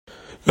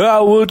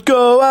I would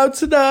go out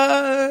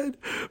tonight,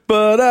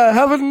 but I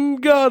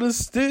haven't got a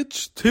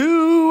stitch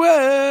to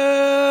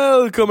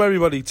welcome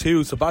everybody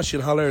to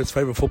Sebastian Haller's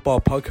favourite football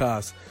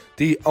podcast,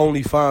 the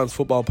Only Fans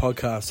football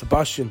podcast.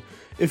 Sebastian,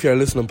 if you're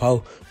listening,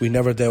 pal, we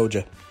never doubted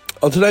you.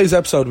 On today's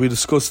episode, we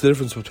discuss the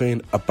difference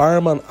between a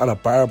barman and a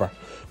barber.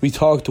 We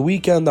talk the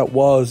weekend that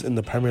was in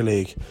the Premier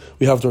League.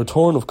 We have the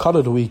return of Cod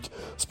of the Week,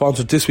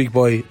 sponsored this week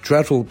by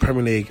dreadful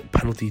Premier League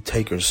penalty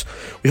takers.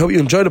 We hope you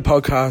enjoy the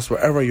podcast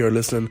wherever you're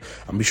listening,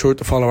 and be sure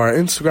to follow our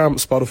Instagram,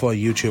 Spotify,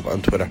 YouTube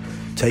and Twitter.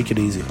 Take it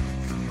easy.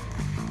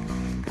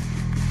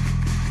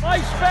 My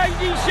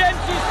spidey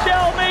senses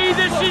tell me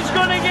this is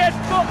gonna get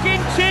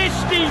fucking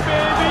tasty,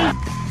 baby.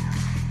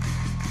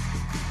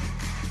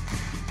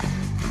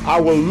 I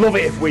will love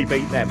it if we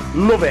beat them.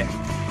 Love it.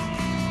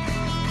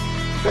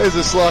 There's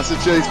a slice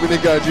of cheese with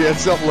Nico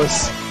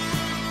Gianopoulos.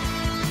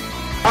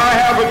 I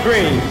have a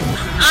dream.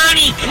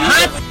 Arnie,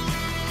 cut!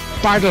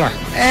 Badler.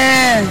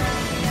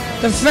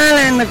 The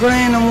fella in the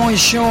green and white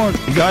shirt.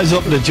 The guys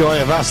up in the joy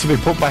have asked to be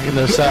put back in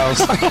their cells.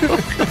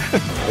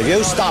 If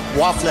you stop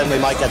waffling, we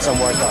might get some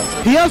work done.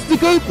 He has the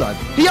goat, lad.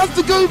 He has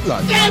the goat,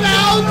 lad. Get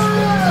out!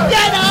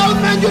 Get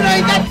out, Man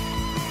United!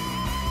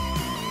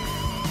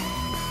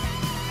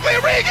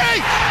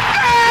 Origi!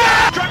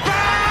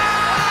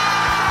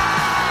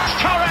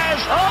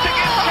 Torres to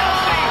give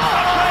Chelsea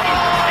a place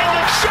in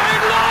the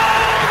Shane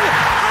Long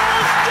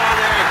has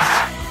done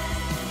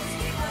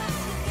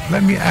it!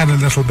 Let me add a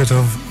little bit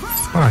of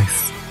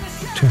spice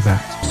to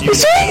that.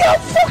 Is he a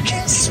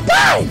fucking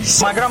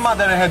spice? My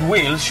grandmother had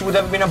wheels, she would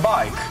have been a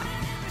bike.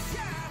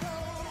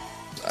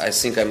 I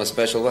think I'm a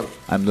special one.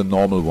 I'm the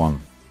normal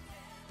one.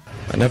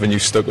 I never knew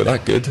Stoke were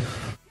that good.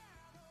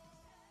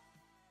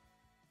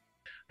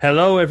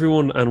 Hello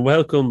everyone and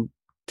welcome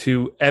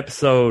to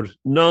episode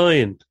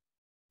 9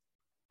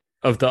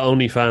 of the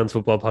Only Fans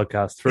football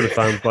podcast, for the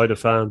fans, by the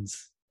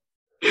fans.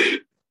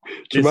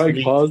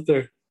 Dramatic pause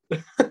there.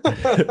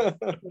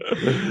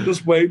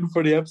 Just waiting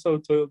for the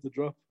episode title to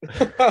drop.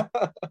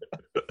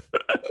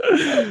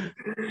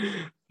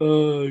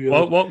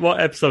 What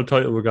episode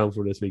title we're going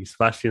for this week?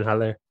 Sebastian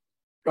Haller.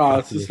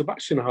 It's the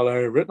Sebastian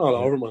Haller written all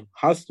over, man.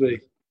 Has to be.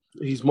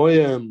 He's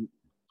my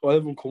I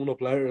have him coming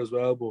up later as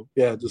well, but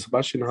yeah, the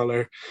Sebastian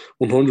Haller,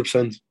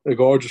 100%. A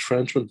gorgeous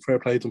Frenchman. Fair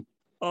play to him.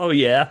 Oh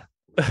yeah.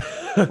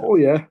 Oh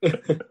yeah.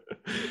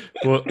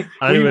 Well,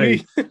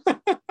 anyway,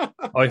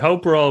 I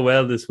hope we're all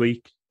well this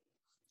week.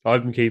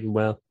 I've been keeping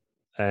well.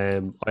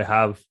 I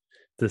have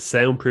the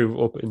soundproof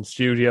up in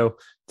studio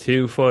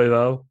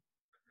 250.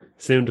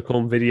 Soon to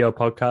come video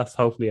podcast.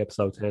 Hopefully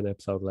episode 10,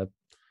 episode 11.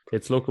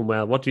 It's looking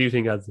well. What do you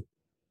think of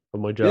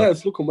my job? Yeah,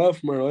 it's looking well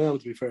from where I am,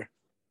 to be fair.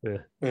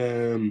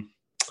 Yeah.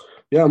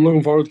 Yeah, I'm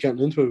looking forward to getting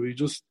into it.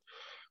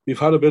 We've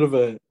had a bit of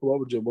a what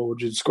would you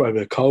describe,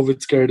 a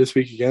COVID scare this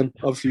week again.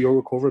 Obviously, you're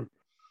recovering,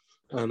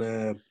 and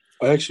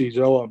I actually, you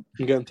know what,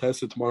 I'm getting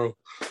tested tomorrow,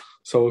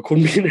 so I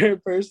couldn't be there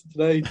in person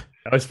today.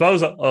 I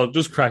suppose I'll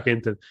just crack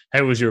into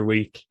how was your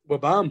week? Well,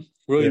 bam,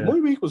 really, Yeah. My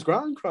week was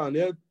grand.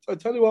 Yeah, I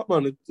tell you what,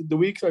 man, the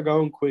weeks are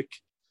going quick.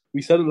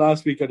 We said it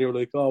last week, and you were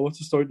like, "Oh, what's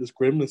the start of this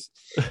grimness?"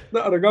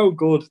 No, they're going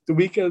good. The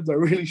weekends are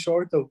really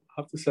short, though,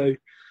 I have to say.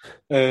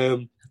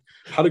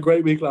 Had a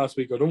great week last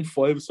week. I done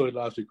 5-a-side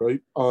last week, right,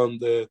 on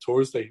the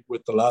Thursday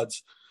with the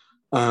lads.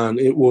 And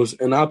it was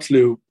an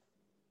absolute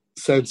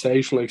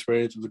sensational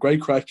experience. It was a great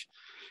crack.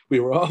 We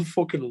were all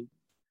fucking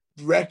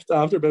wrecked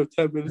after about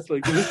 10 minutes.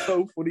 Like, it was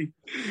so funny.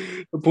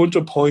 A bunch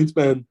of points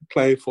men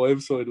playing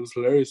 5-a-side. It was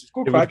hilarious. It was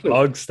good crack. It was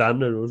bog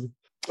standard, wasn't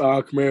it?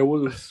 Come here. It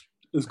was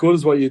as good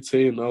as what you'd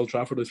see in Old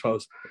Trafford, I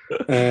suppose.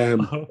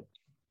 But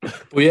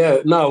yeah,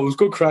 no, it was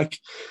good crack.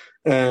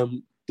 There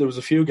was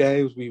a few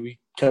games we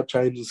kept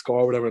changing the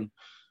score or whatever, and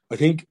I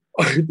think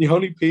the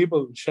only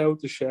people, shout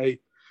to Shay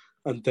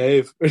and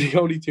Dave, are the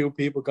only two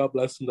people, God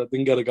bless them, that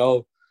didn't get a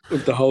goal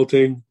with the whole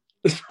thing.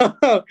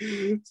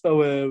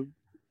 So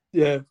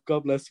yeah,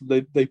 God bless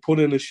them. They put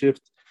in a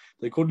shift.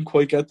 They couldn't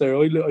quite get there.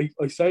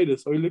 I say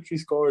this, I literally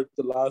scored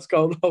the last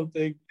goal of the whole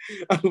thing,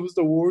 and it was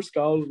the worst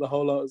goal of the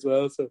whole lot as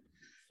well. So,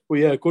 but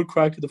yeah, good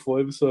crack at the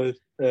 5-a-side.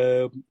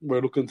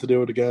 We're looking to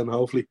do it again,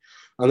 hopefully.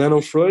 And then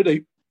on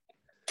Friday,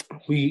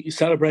 we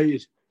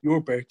celebrated your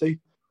birthday.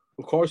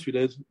 Of course we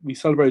did. We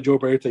celebrated your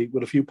birthday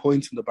with a few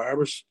points in the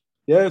barbers.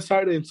 Yeah,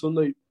 Saturday and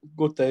Sunday,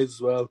 good days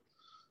as well.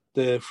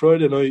 The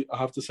Friday night, I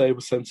have to say,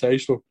 was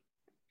sensational.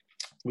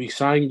 We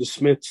sang the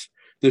Smiths,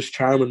 This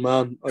Charming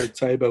Man, I'd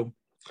say about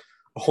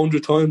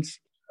 100 times.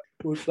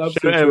 Rick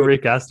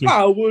Astley.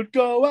 I would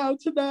go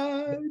out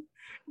tonight,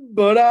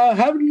 but I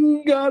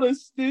haven't got a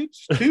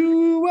stitch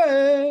to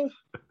wear.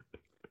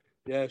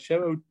 Yeah,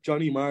 shout out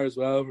Johnny Marr as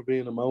well for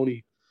being a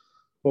moany.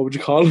 What would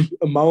you call him?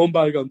 A moan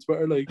bag on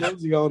Twitter. Like, what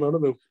was he going on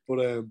about?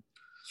 But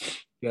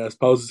yeah, I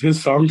suppose it's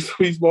his song, so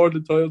he's more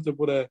entitled to.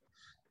 But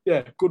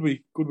yeah, good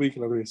week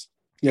anyways.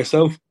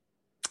 Yourself?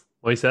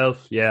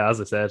 Myself, yeah, as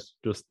I said,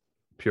 just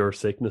pure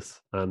sickness.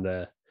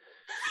 And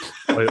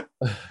I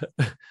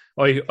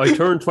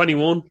turned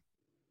 21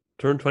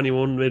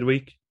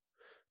 midweek.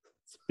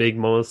 It's a big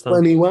milestone.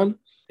 21?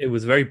 It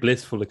was a very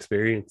blissful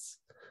experience.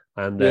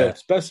 And yeah,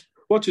 it's best.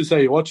 What you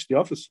say? You watched The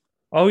Office?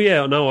 Oh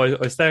yeah, no,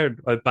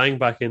 I banged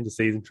back into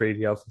season 3 of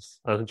The Office,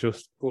 and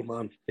good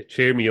man. It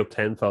cheered me up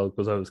tenfold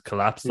because I was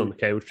collapsed on the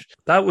couch.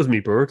 That was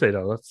my birthday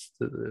though.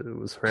 It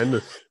was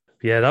horrendous.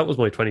 Yeah, that was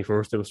my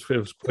 21st. It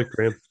was quite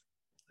grim.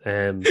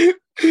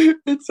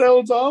 It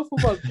sounds awful,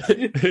 man.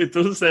 It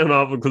does sound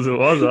awful because it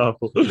was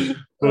awful.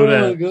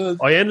 But God.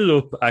 I ended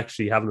up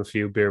actually having a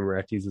few beer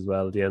Moretti's as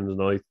well at the end of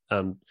the night,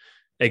 and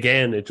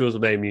again, it just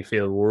made me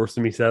feel worse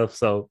than myself.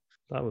 So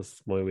that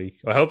was my week.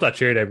 I hope that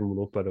cheered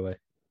everyone up, by the way.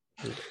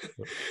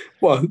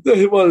 Well,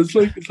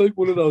 it's like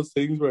one of those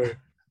things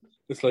where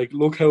it's like,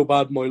 look how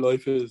bad my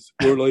life is.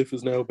 Your life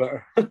is now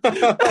better.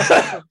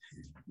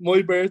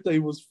 My birthday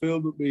was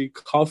filled with me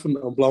coughing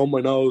and blowing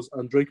my nose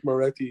and drinking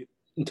Moretti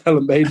until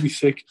it made me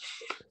sick.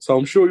 So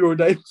I'm sure your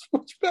day was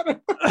much better.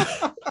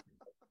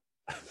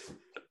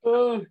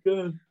 Oh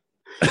God!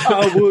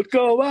 I would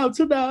go out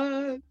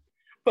tonight,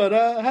 but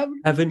I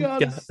haven't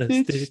got a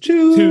stitch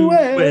to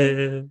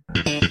wear.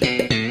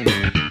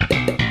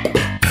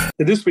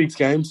 In this week's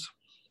games,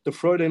 the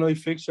Friday night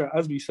fixture,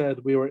 as we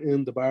said, we were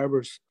in the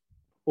Barbers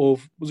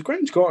of, was it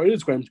Grange Gorman? It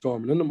is Grange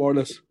Gorman, isn't it, more or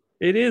less?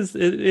 It is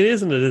and it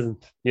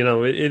isn't. You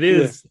know, it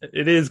is. Yeah.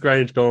 It is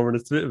Grange Gorman.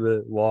 It's a bit of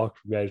a walk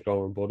from Grange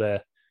Gorman,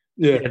 but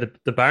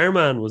the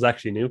barman was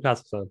actually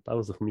Newcastle fan. That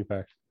was the funny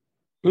part.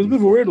 It was a bit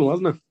of a weird one,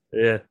 wasn't it?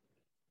 Yeah.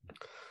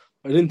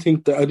 I didn't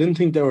think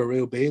they were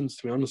real beans,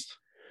 to be honest.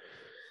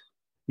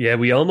 Yeah,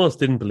 we almost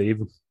didn't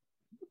believe him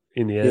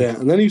in the end. Yeah,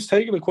 and then he was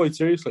taking it quite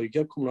seriously. He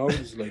kept coming over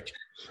and was like,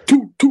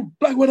 two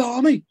Black Widow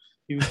Army.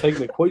 He was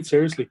taking it quite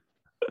seriously.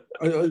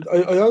 I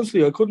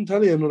honestly, I couldn't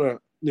tell you another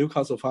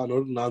Newcastle fan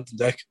other than Anton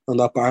Deck and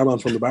that barman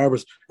from the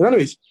Barbers. And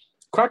anyways,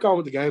 crack on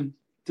with the game.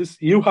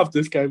 You have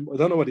this game. I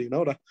don't know whether you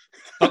know that.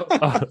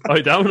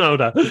 I don't know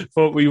that,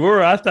 but we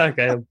were at that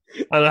game,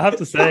 and I have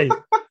to say,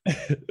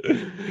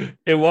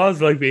 it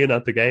was like being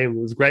at the game.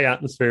 It was a great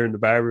atmosphere in the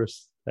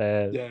Barbers.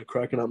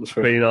 Cracking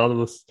atmosphere between all of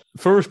us.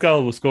 First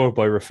goal was scored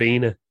by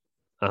Rafinha,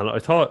 and I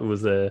thought it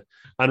was and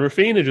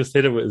Rafinha just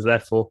hit it with his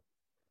left foot.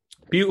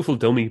 Beautiful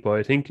dummy, but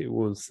I think it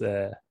was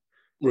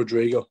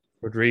Rodrigo,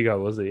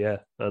 was it? Yeah,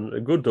 and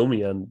a good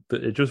dummy, and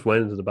it just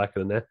went into the back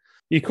of the net.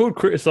 You could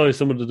criticise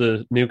some of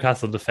the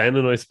Newcastle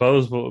defending, I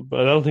suppose, but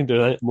I don't think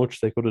there's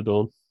much they could have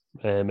done.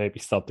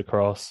 Maybe stop the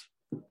cross,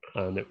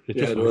 and it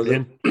just went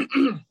in.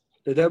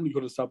 They definitely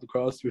could have stopped the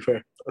cross, to be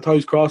fair. I thought he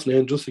was crossing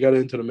in just to get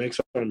into the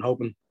mixer and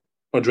hoping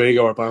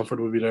Rodrigo or Bamford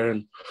would be there,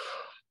 and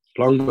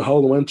long and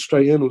behold, it went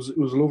straight in. It was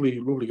a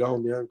lovely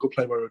goal. Yeah, good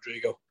play by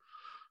Rodrigo.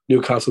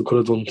 Newcastle could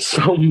have done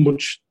so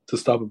much to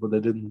stop it, but they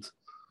didn't.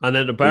 And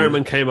then the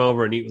barman came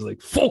over and he was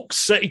like, "Fuck's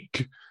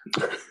sake!"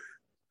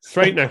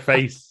 Straight in our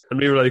face, and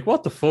we were like,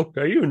 "What the fuck?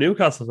 Are you a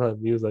Newcastle fan?"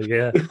 And he was like,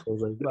 "Yeah." I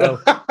was like, "Wow."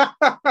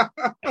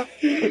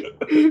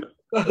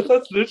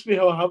 That's literally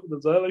how it happened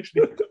as well,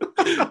 actually.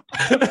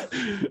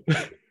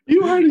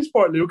 You hardly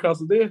support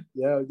Newcastle, do you?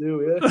 Yeah, I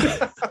do,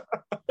 yeah.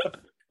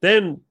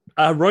 Then,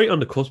 right on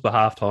the cusp of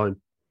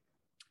half-time,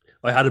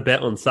 I had a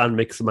bet on San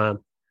Maximin.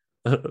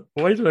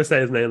 Why did I say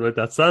his name like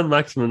that? San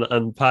Maximin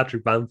and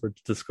Patrick Bamford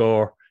to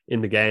score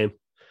in the game.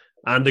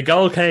 And the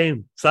goal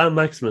came. San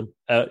Maximin,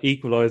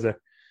 equaliser.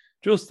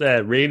 Just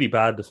really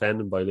bad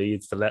defending by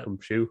Leeds to let him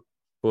shoot.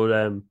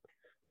 But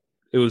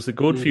it was a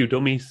good few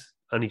dummies,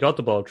 and he got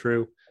the ball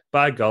through.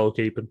 Bad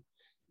goalkeeping.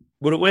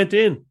 But it went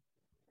in.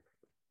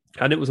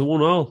 And it was a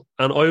 1-1.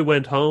 And I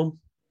went home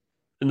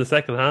in the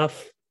second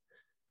half.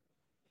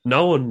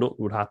 Knowing nothing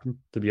would happen,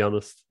 to be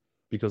honest,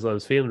 because I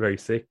was feeling very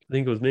sick. I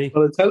think it was me.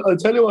 Well, I'll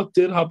tell you what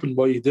did happen.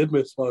 What you did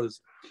miss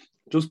was,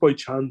 just by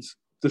chance,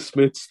 the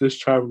Smiths, This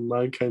Charming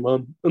Man came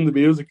on. And the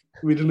music,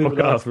 we didn't even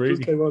ask. Really? It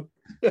just came on.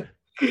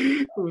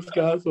 It was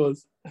gas,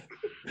 was.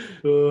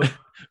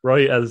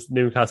 Right as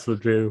Newcastle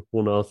drew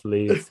 1-0 to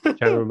Leeds,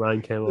 Charming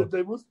Man came on.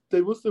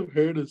 They must have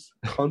heard us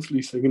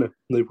constantly singing it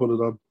and they put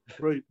it on.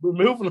 Right, we're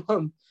moving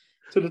on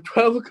to the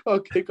 12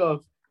 o'clock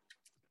kickoff.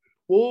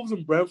 Wolves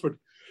and Brentford.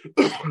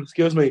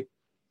 Excuse me.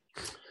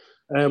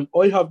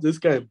 I have this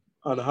game,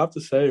 and I have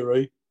to say,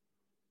 right,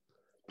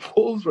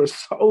 Wolves were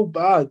so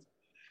bad.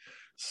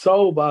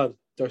 So bad.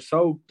 I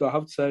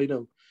have to say,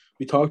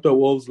 we talked about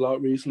Wolves a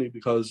lot recently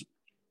because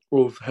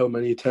of how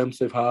many attempts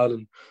they've had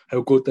and how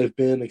good they've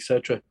been,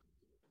 etc.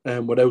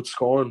 Without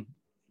scoring.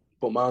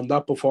 But man,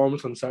 that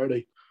performance on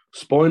Saturday,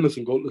 spineless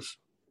and gutless.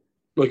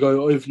 Like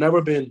I've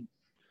never been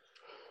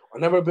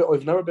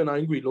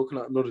angry looking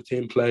at another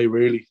team play,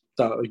 really,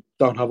 that I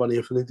don't have any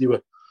affinity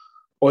with.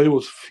 I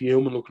was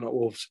fuming looking at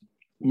Wolves.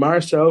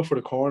 Marcel for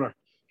the corner.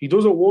 He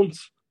does it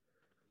once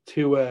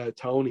to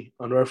Tony,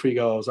 and the referee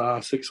goes,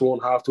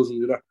 6-1, half doesn't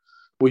do that.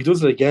 But he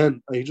does it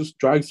again, and he just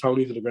drags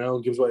Tony to the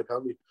ground, gives away a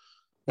penalty.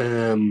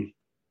 And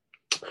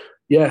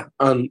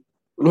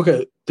look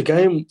at it. The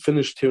game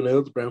finished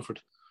 2-0 to Brentford.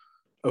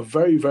 A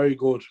very, very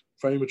good,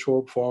 very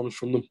mature performance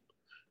from them.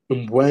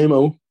 And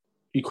Waymo,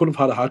 he could have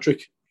had a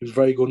hat-trick. He was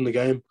very good in the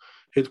game.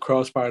 Hit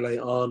crossbar late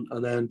on,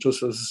 and then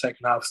just as the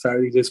second half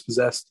started, he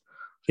dispossessed.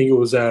 I think it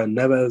was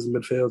Neves in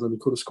midfield, and he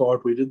could have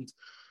scored, but he didn't.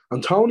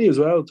 And Tony as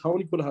well.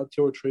 Tony could have had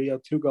 2 or 3. He had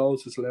 2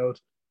 goals disallowed.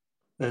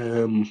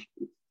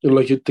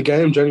 The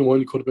game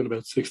genuinely could have been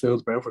about 6-0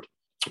 to Brentford.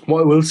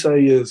 What I will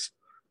say is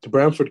the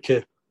Brentford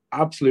kit,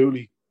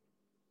 absolutely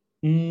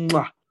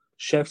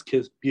chef's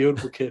kiss,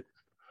 beautiful kit.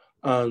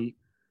 And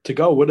to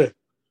go with it,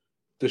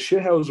 the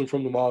shithousing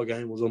from the Mall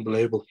game was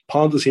unbelievable.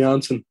 Pontus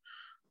Janssen,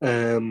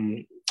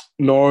 Norgard,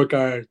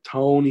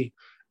 Tony,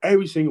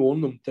 every single one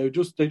of them, they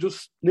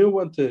just knew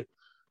when to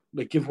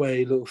give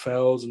away little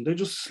fouls, and they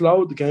just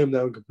slowed the game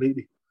down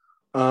completely.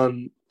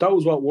 And that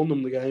was what won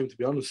them the game, to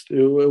be honest.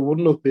 It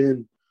wouldn't have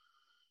been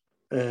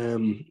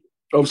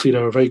obviously they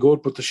were very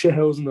good, but the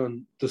shithousing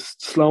and the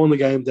slowing the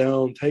game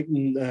down,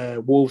 taking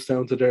Wolves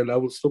down to their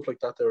level, stuff like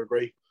that, they were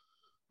great.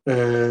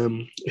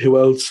 Who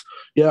else?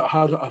 Yeah,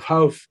 I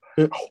have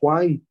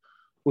Huang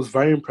was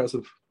very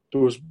impressive.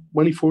 There was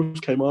when he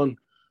first came on,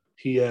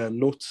 he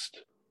nutmegged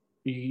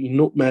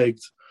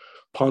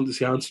Pontus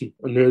Janssen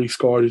and nearly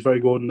scored. He's very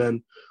good, and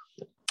then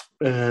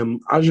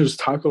Azur's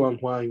tackle on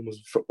Huang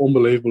was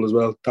unbelievable as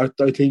well.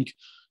 I think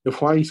if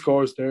Huang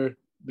scores there,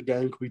 the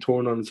game could be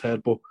turned on its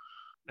head. But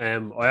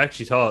I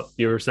actually thought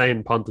you were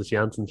saying Pontus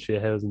Janssen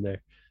shithousing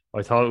there.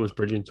 I thought it was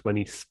brilliant when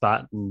he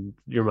spat in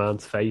your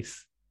man's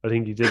face. I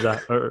think he did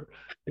that.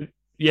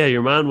 Yeah,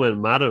 your man went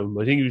mad at him.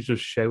 I think he was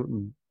just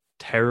shouting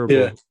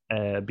terrible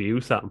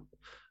abuse at him.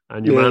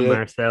 And your man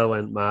Marcel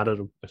went mad at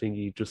him. I think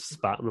he just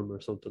spat on him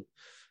or something.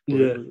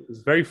 But it was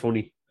very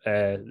funny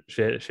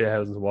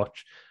shithousing to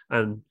watch.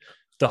 And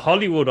the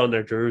Hollywood on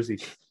their jersey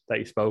that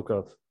you spoke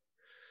of,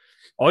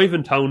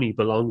 Ivan Toney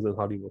belongs in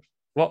Hollywood.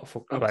 What a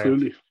fucking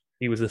absolutely player.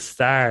 He was a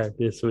star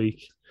this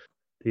week.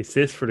 The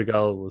assist for the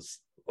goal was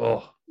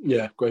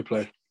great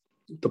play.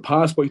 The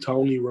pass by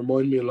Toney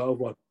reminded me a lot of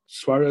what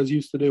Suarez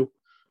used to do,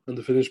 and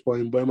the finish by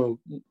Mbeumo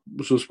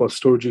was just what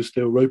Sturridge used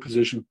to do. Right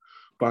position,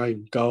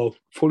 bang, goal,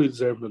 fully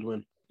deserving of the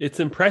win.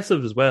 It's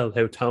impressive as well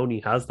how Toney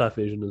has that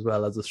vision as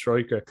well as a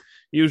striker.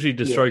 Usually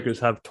the strikers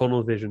have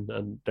tunnel vision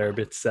and they're a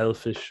bit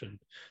selfish and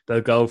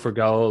they'll go for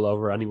goal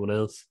over anyone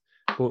else.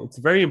 But it's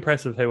very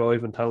impressive how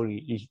Ivan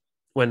Toney,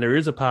 when there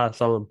is a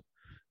pass on,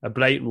 a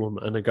blatant one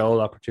and a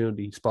goal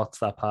opportunity, he spots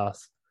that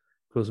pass.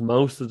 Because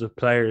most of the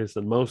players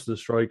and most of the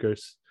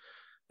strikers,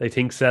 they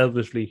think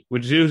selfishly,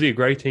 which is usually a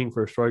great thing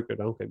for a striker,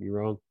 don't get me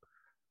wrong.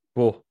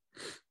 But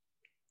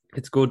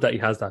it's good that he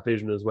has that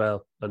vision as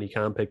well and he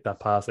can pick that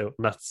pass out.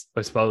 And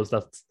I suppose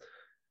that's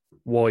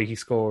why he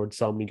scored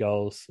so many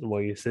goals and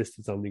why he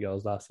assisted so many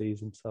goals last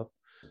season. So,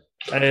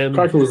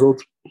 cracking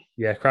result.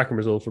 Yeah, cracking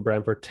result for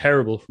Brentford.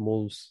 Terrible for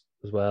Wolves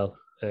as well.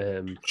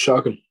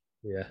 Shocking.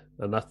 Yeah,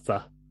 and that's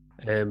that.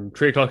 3:00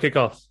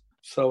 kickoff.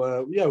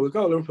 So, we've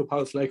got Liverpool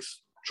Palace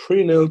next.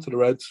 3-0 to the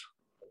Reds.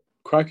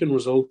 Cracking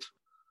result.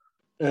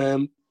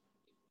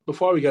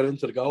 Before we get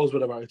into the goals,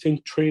 whatever, I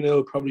think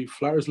 3-0 probably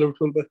flatters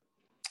Liverpool a bit.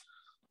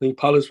 I think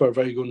Palace were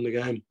very good in the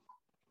game.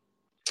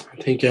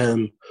 I think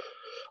I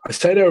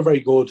say they were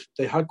very good.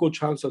 They had good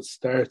chances at the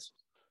start.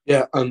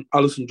 Yeah, and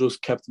Alisson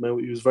just kept them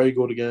out. He was very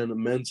good again,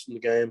 immense in the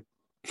game.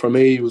 For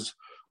me, he was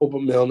up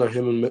at Milner.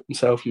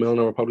 Himself and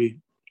Milner were probably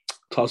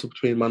toss-up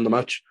between man of the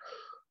match.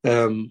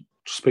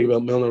 Just speak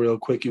about Milner real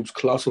quick. He was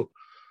colossal.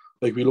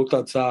 Like, we looked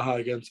at Zaha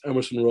against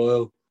Emerson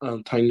Royal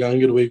and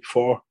Tanganga the week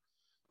before,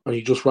 and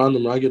he just ran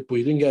them ragged, but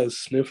he didn't get his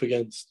sniff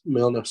against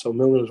Milner, so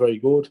Milner was very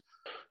good.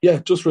 Yeah,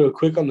 just real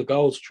quick on the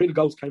goals. 3 of the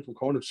goals came from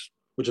corners,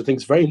 which I think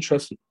is very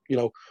interesting. You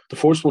know, the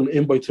first one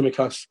in by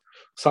Tsimikas,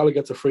 Salah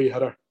gets a free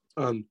header,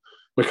 and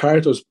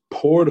McCarthy's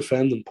poor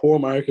defending, poor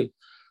marking,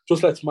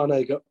 just lets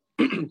Mane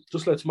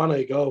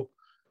go.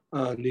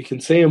 And you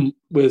can see him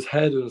with his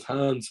head in his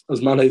hands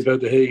as Mane's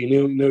about to hit. He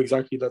knew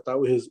exactly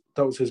that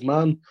was his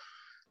man.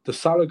 The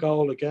Salah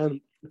goal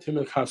again,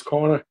 Tsimikas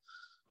corner,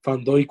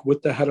 Van Dijk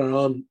with the header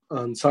on,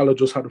 and Salah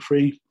just had a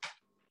free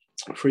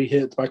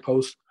hit at the back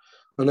post.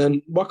 And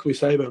then what can we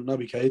say about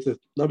Naby Keita?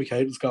 Naby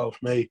Keita's goal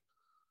for me.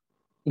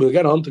 We'll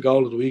get on to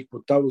goal of the week,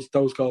 but that was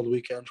goal of the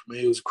weekend for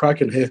me. It was a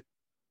cracking hit.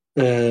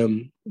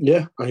 And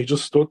he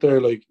just stood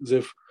there like as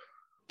if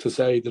to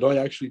say, did I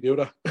actually do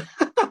that?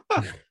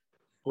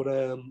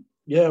 But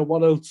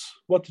what else?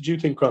 What did you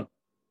think, Cran?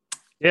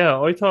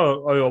 Yeah, I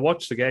thought I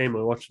watched the game.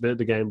 I watched a bit of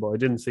the game, but I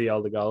didn't see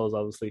all the goals,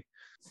 obviously.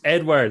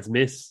 Edward's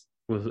miss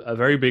was a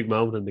very big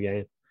moment in the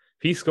game.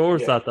 If he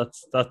scores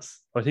that's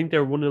I think they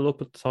were 1-0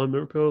 up at the time,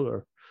 Liverpool,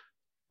 or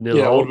 0-0.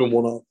 Yeah, it would have been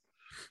 1-0.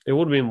 It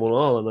would have been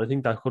 1-0, and I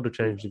think that could have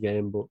changed the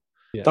game. But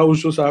that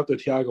was just after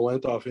Thiago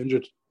went off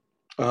injured.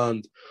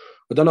 And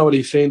I don't know what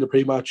he's saying the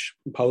pre-match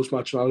and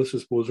post-match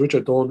analysis, but was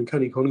Richard Dunn and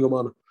Kenny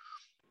Cunningham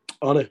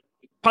on it?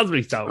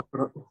 Possibly so.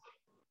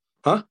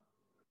 Huh?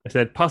 I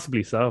said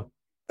possibly so.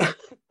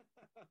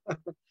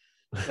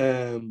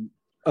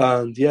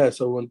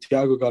 So when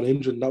Thiago got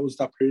injured, and that was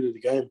that period of the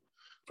game.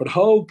 For the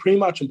whole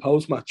pre-match and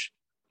post-match,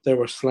 they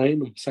were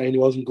slaying him, saying he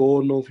wasn't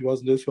good enough, he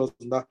wasn't this, he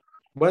wasn't that.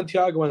 When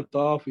Thiago went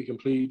off, he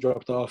completely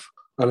dropped off.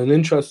 And an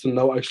interesting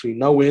note, actually,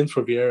 no wins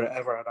for Vieira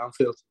ever at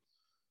Anfield.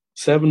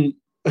 7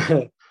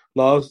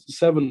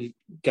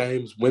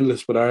 games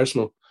winless with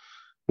Arsenal,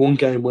 1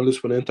 game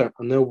winless with Inter,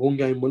 and now 1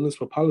 game winless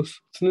with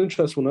Palace. It's an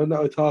interesting one.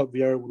 I thought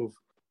Vieira would have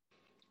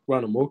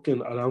ran amok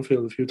at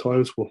Anfield a few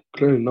times, but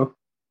clearly not.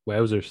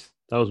 Wowzers.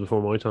 That was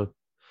before my time.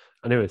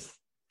 Anyways,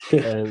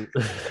 we'll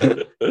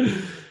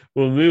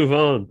move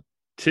on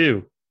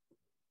to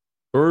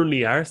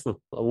Burnley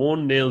Arsenal. A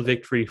 1-0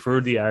 victory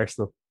for the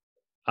Arsenal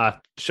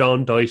at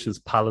Sean Dyche's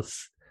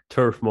Palace,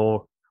 Turf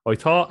Moor. I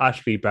thought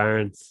Ashley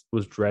Barnes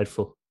was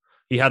dreadful.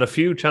 He had a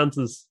few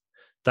chances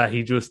that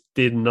he just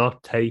did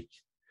not take,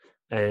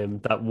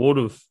 that would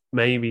have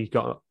maybe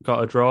got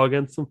a draw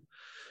against him.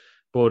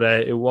 But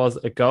it was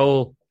a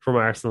goal from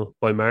Arsenal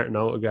by Martin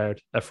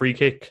Odegaard, a free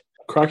kick.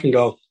 Cracking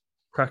goal,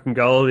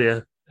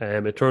 yeah.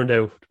 It turned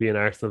out to be an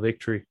Arsenal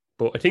victory.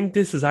 But I think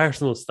this is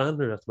Arsenal's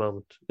standard at the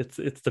moment.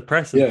 It's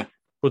depressing. Yeah.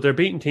 But they're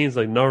beating teams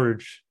like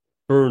Norwich,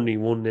 Burnley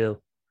 1-0.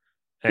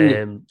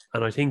 And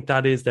I think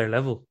that is their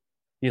level.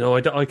 You know,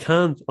 I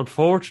can't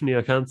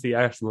see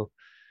Arsenal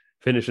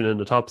finishing in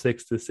the top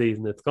 6 this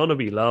season. It's going to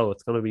be low.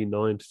 It's going to be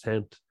 9th to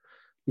 10th.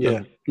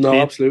 Yeah,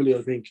 absolutely.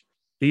 I think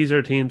these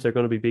are teams they're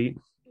going to be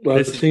beaten. Well,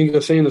 I think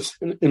I've seen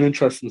an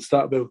interesting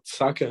stat about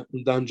Saka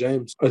and Dan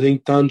James. I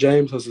think Dan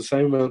James has the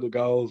same amount of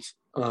goals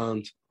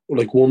and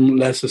like one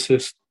less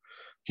assist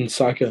than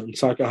Saka, and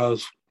Saka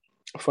has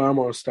far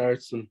more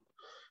starts than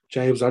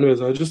James.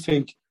 Anyways, I just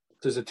think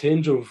there's a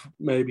tinge of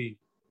maybe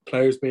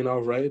players being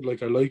overrated.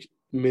 Like I like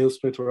Emile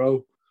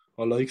Smith-Rowe,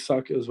 I like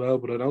Saka as well,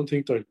 but I don't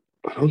think they're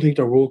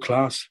world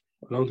class.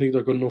 I don't think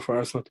they're good enough for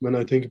Arsenal at the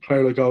minute. I think a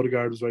player like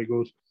Odegaard is very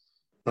good.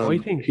 I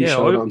think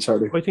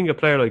a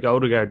player like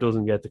Odegaard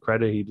doesn't get the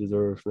credit he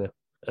deserves now,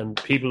 and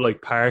people like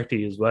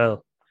Partey as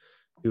well,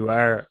 who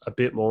are a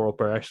bit more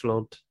upper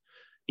echelon.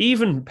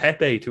 Even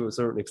Pepe, to a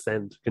certain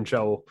extent, can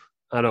show up,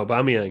 and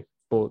Aubameyang,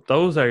 but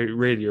those are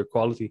really your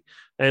quality.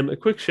 A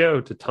quick shout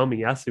out to Tommy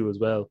Yasu as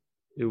well,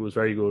 who was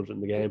very good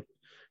in the game.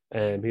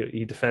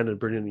 He defended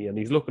brilliantly, and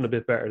he's looking a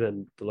bit better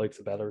than the likes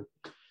of Bellerin.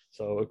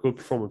 So a good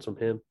performance from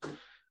him,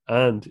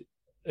 and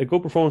a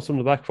good performance from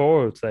the back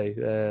four, I would say,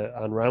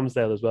 and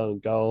Ramsdale as well in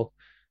goal.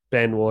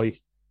 Ben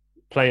White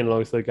playing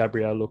alongside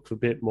Gabriel looks a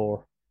bit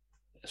more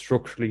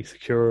structurally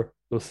secure.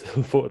 Let's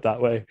put it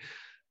that way.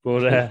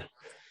 But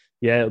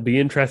yeah, it'll be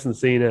interesting to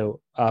see now.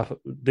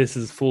 This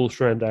is full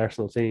strength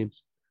Arsenal team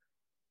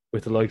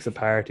with the likes of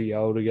Partey,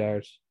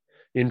 Odegaard.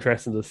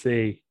 Interesting to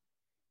see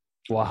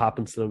what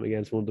happens to them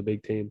against one of the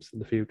big teams in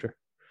the future.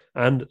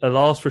 And a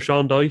loss for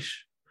Sean Dyche.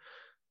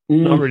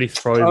 Not really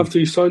surprising. After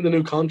he signed a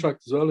new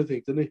contract as well, I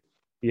think, didn't he?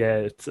 Yeah,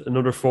 it's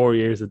another 4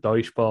 years of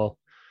Dyche ball.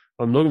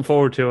 I'm looking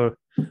forward to it.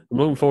 I'm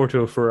looking forward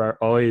to it for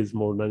our eyes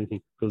more than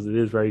anything, because it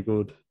is very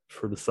good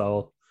for the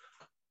soul.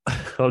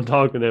 I'm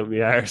talking out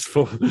my arse,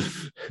 but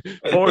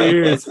 4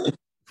 years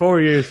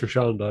for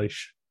Sean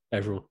Dyche.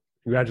 Everyone,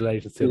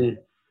 congratulations to him.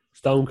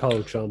 Stone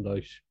cold Sean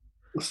Dyche.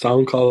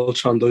 Stone cold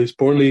Sean Dyche.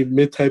 Burnley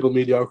mid-table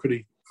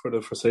mediocrity for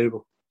the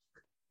foreseeable.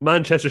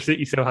 Manchester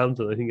City,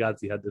 Southampton. I think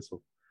Adzi had this one.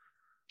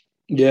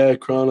 Yeah,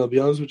 Cron, I'll be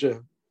honest with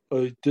you.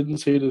 I didn't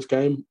see this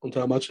game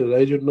until Match of the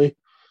Day, didn't I?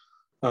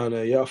 And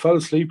I fell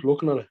asleep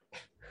looking at it.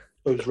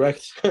 I was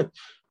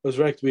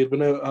wrecked. We had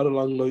been out, had a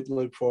long night the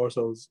night before,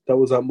 so that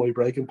was at my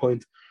breaking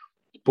point.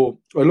 But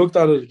I looked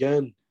at it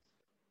again,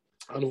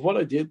 and what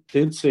I did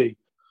see,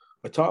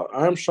 I thought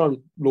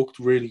Armstrong looked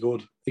really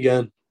good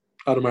again.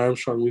 Adam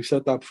Armstrong, we've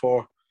said that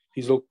before.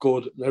 He's looked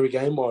good in every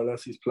game more or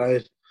less he's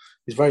played.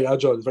 He's very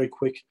agile, he's very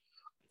quick.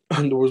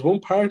 And there was one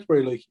part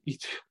where like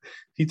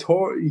he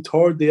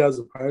tore Diaz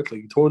apart,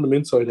 like he tore them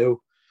inside out.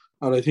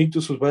 And I think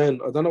this was when,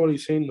 I don't know what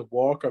he's seen, the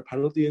Walker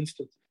penalty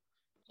instant.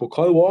 But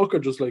Kyle Walker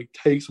just like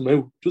takes him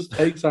out, just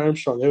takes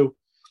Armstrong out.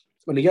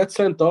 And he gets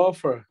sent off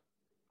for it.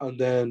 And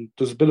then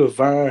there's a bit of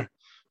VAR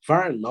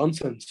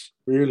nonsense,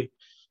 really.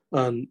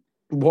 And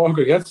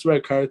Walker gets the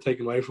red card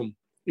taken away from him.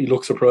 He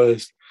looks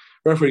surprised.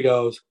 Referee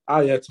goes,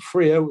 yeah, it's a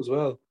free out as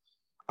well.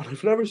 And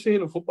I've never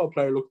seen a football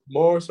player look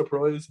more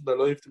surprised in their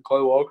life than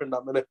Kyle Walker in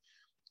that minute.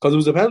 Because it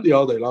was a penalty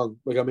all day long.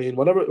 Like, I mean,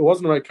 whatever, it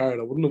wasn't a red card.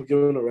 I wouldn't have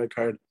given a red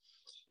card.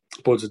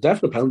 But it's a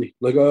definite penalty.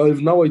 Like, I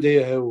have no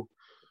idea how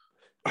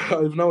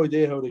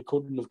they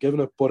couldn't have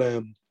given it.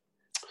 But,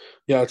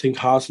 yeah, I think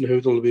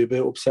Hasenhüttl will be a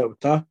bit upset with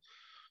that.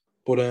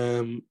 But,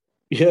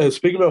 yeah,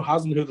 speaking about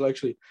Hasenhüttl,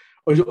 actually,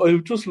 I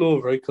just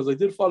love, right, because I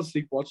did fall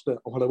asleep watching it.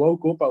 And when I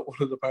woke up at one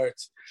of the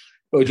parts,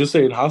 I was just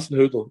saying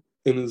Hasenhüttl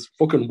in his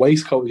fucking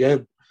waistcoat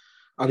again.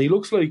 And he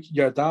looks like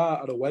your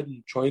dad at a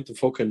wedding trying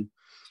to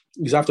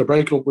he's after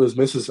breaking up with his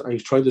missus and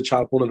he's trying to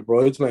chat one of the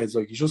bridesmaids.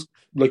 Like, he's just,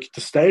 like, the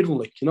stage one,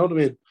 like, you know what I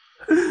mean?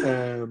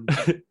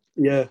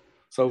 Yeah.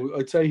 So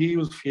I'd say he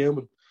was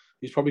fuming.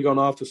 He's probably gone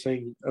off to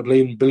sing a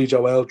bleeding Billy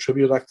Joel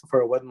tribute act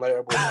for a wedding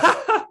later.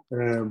 But,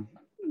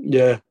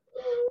 yeah.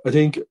 I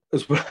think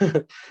as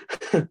well.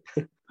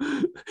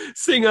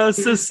 Sing us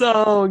a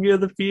song, you're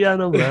the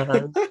piano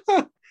man.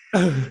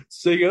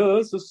 Sing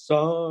us a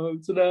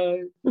song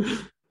tonight.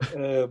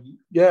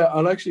 Yeah,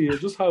 and actually, I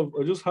just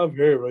have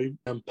here, right?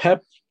 And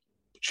Pep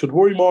should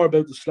worry more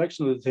about the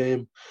selection of the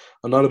team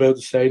and not about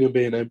the stadium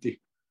being empty,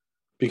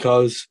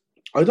 because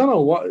I don't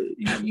know what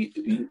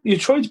you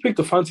try to pick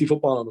the fancy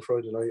football on a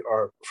Friday night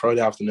or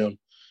Friday afternoon.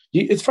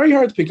 It's very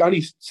hard to pick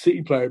any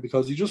City player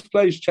because he just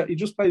plays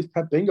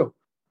Pep Bingo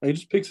and he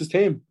just picks his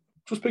team,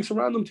 just picks a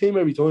random team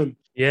every time.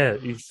 Yeah,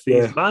 he's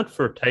mad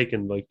for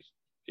taking like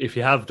if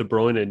you have De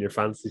Bruyne in your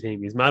fantasy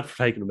team, he's mad for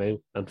taking him out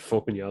and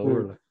fucking you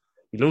over. Like,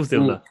 he loves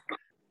doing that.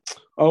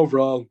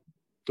 Overall,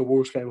 the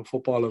worst game of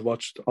football I've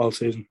watched all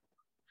season.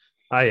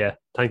 Ah, yeah.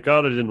 Thank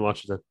God I didn't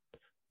watch it then.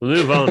 We'll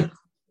move on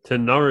to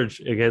Norwich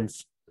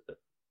against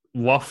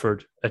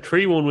Watford. A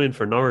 3-1 win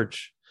for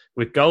Norwich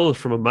with goals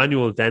from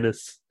Emmanuel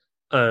Dennis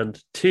and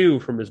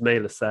 2 from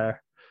Ismail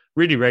Assar.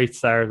 Really rate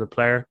Sarr as a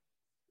player.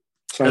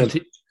 And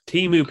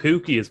Timu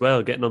Pukki as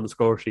well, getting on the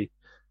score sheet.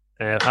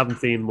 Haven't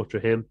seen much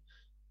of him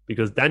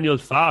because Daniel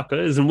Farke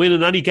isn't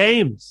winning any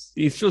games.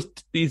 He's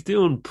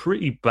doing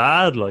pretty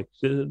bad like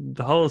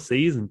the whole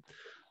season.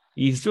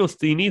 He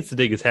needs to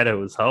dig his head out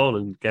of his hole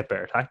and get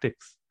better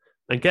tactics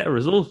and get a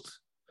result.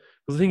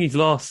 Because I think he's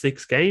lost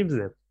 6 games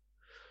now.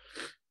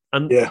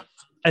 And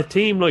a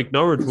team like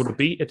Norwich would have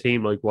beat a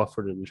team like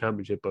Watford in the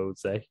Championship, I would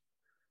say.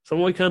 So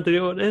why can't they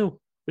do it now?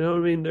 You know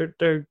what I mean?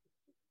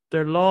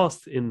 They're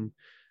lost in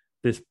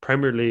this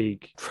Premier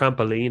League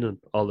trampolining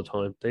all the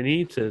time. They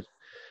need to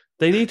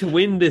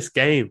win this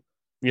game.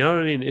 You know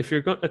what I mean? If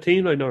you're a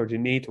team like Norwich, you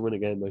need to win a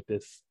game like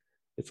this.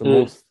 It's a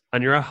must.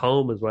 And you're at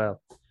home as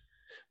well.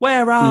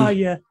 Where are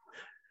you?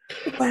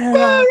 Where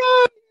are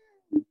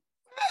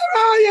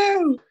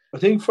you? I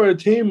think for a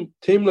team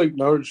like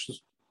Norwich,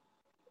 just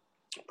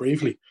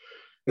briefly,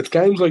 it's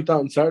games like that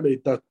on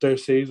Saturday that their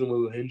season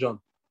will hinge on.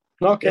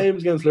 Not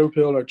games against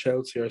Liverpool or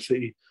Chelsea or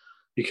City.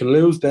 You can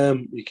lose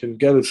them, you can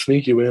get a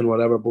sneaky win,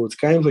 whatever, but it's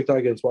games like that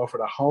against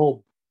Watford at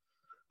home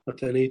that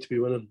they need to be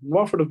winning.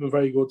 Watford have been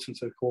very good since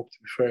they've come up, to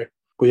be fair.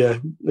 But yeah,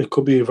 it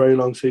could be a very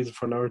long season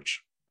for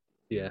Norwich.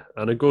 Yeah,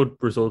 and a good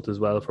result as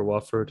well for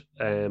Watford.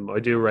 I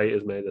do rate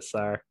Ismail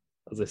Assar,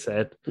 as I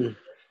said.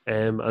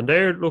 And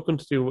they're looking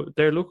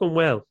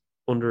well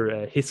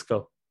under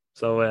Hisco.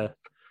 So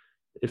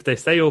if they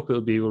stay up,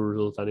 it'll be a good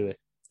result anyway.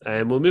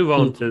 We'll move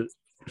on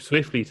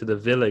swiftly to the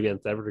Villa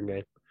against Everton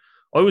game.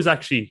 I was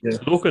actually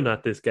looking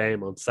at this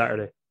game on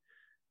Saturday,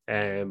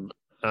 and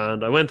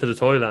I went to the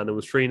toilet and it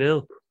was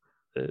 3-0.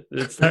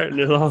 It's starting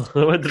it all.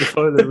 I went to the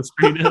toilet and it was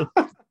 3-0.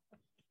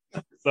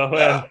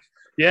 So,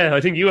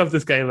 I think you have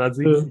this game, lads.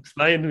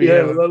 Explain to me how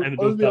it ended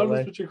I'll up be that honest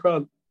way. with you,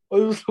 Cran. I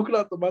was looking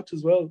at the match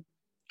as well.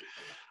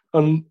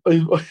 And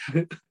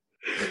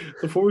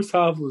the first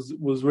half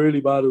was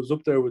really bad. It was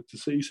up there with the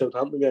City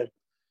Southampton game.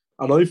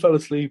 And I fell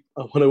asleep.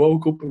 And when I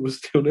woke up, it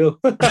was 2-0.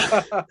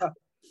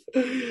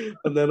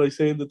 And then I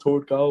seen the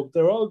third goal.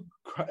 They're all.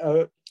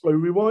 I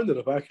rewinded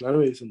it back,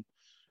 anyways, and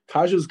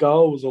Cash's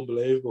goal was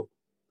unbelievable.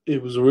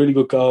 It was a really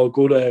good goal,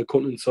 good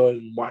cutting inside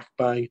and whack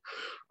bang,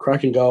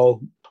 cracking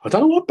goal. I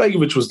don't know what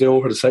Begovic was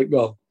doing for the second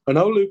goal. I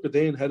know Luca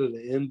Dean headed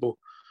it in, but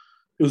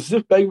it was as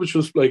if Begovic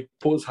was like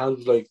put his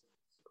hands like,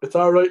 "It's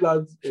all right,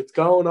 lads, it's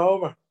going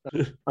over."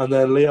 And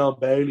then Leon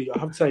Bailey, I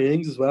have to say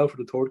Ings as well for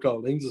the third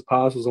goal. Ings'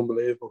 pass was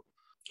unbelievable.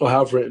 I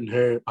have 2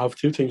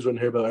 things written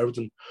here about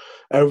Everton.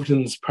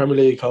 Everton's Premier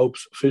League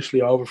hopes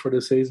officially over for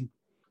this season.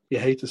 You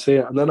hate to see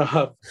it. And then I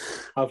have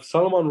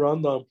Solomon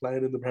Rondon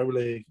playing in the Premier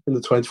League in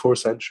the 24th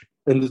century.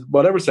 In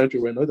whatever century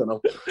we're in, I don't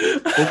know.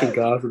 Fucking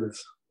gas it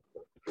is.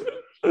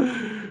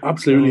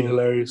 Absolutely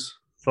hilarious.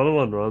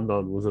 Solomon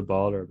Rondon was a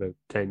baller about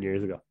 10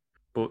 years ago.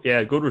 But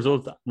yeah, good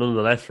result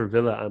nonetheless for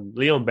Villa. And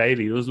Leon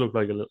Bailey does look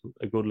like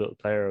a good little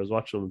player. I was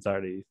watching him on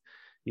Saturday.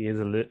 He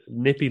is a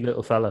nippy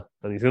little fella,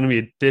 and he's going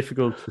to be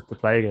difficult to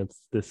play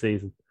against this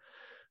season.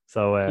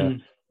 So,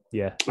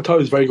 yeah. I thought he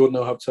was very good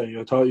now, I have to say.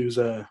 I thought he was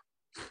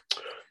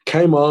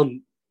came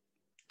on,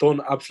 done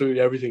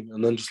absolutely everything,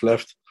 and then just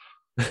left.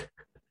 You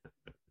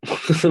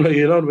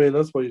know what I mean?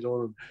 That's what he's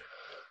doing.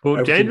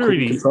 But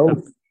generally,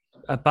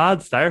 a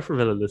bad start for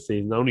Villa this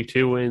season. Only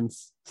 2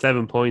 wins,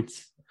 7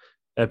 points.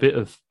 A bit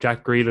of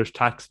Jack Grealish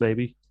tax,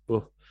 maybe.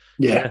 But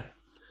yeah,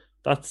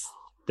 that's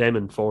them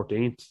in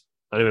 14th.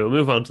 Anyway, we'll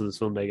move on to the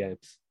Sunday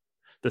games.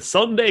 The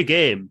Sunday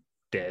game,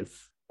 Des.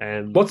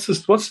 What's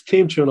the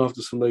team tune off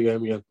the Sunday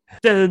game again?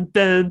 Dun,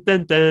 dun,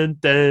 dun, dun,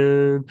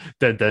 dun,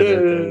 dun, dun,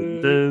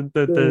 dun,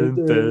 dun,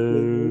 dun,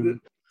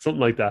 dun. Something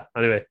like that.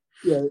 Anyway.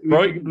 Yeah,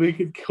 we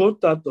could cut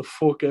that the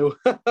fuck out.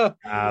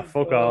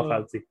 Fuck off,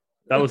 Fancy.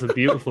 That was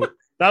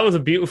a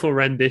beautiful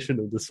rendition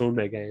of the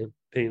Sunday game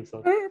theme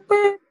song.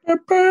 But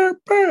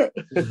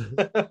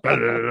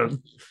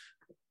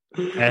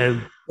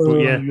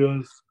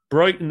yeah.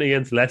 Brighton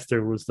against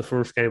Leicester was the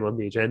first game on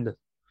the agenda.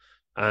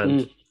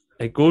 And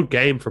a good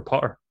game for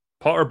Potter.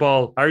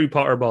 Harry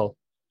Potter ball.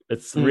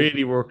 It's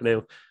really working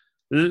out.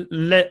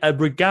 A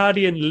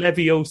Brigadian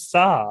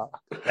Leviosa.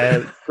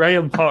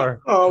 Graham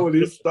Potter. Oh, will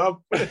you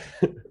stop?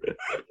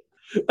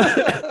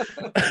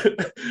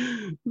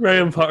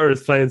 Graham Potter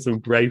is playing some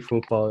great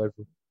football.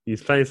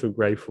 He's playing some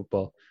great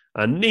football.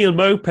 And Neil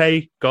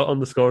Maupay got on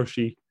the score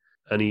sheet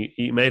and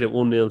he made it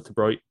 1-0 to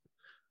Brighton.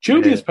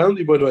 Julius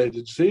penalty, by the way.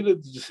 Did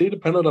you see the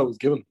penalty that was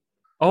given?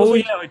 Oh,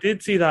 yeah, I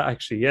did see that,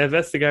 actually. Yeah,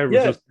 Vestager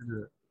was just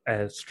in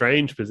a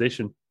strange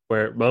position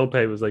where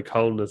Maupay was like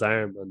holding his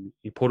arm and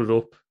he put it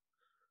up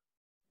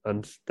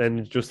and then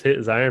it just hit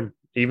his arm,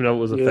 even though it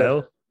was a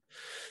foul.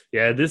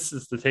 Yeah, this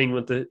is the thing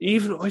with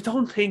I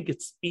don't think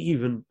it's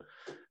even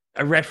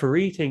a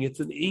referee thing.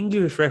 It's an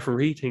English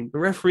referee thing. The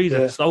referees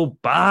are so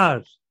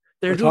bad.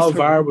 They're I thought just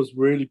VAR was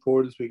really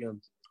poor this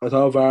weekend. I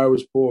thought VAR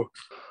was poor.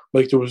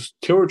 Like, there was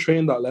 2 or 3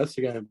 in that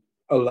Leicester game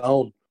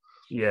alone.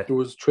 Yeah. There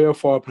was 3 or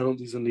 4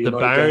 penalties in the United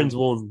Barnes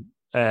game.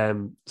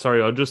 one.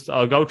 Sorry,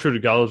 I'll go through the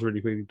goals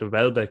really quickly. The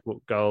Welbeck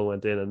goal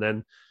went in, and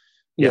then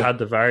you had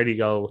the Vardy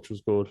goal, which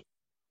was good.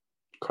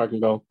 Cracking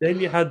goal. Then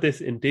you had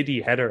this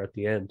Ndidi header at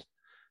the end.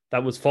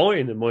 That was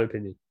fine, in my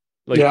opinion.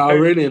 Like, it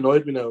really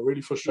annoyed me now.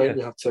 Really frustrated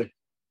me, I have to say.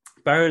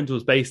 Barnes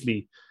was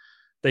basically,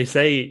 they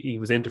say he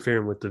was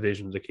interfering with the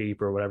vision of the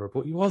keeper or whatever,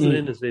 but he wasn't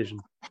in his vision,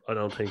 I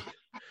don't think.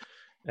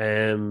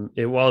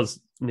 It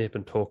was nip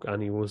and tuck,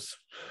 and he was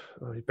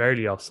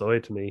barely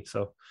offside to me,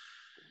 so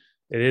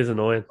it is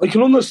annoying. I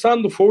can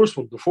understand the first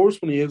one. The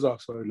first one, he is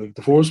offside. Like,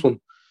 the first one,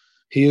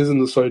 he is in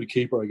the side of the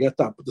keeper. I get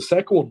that. But the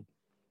second one,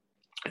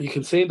 you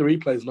can see in the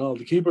replays now,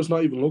 the keeper's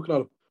not even looking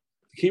at him.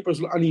 The keeper's,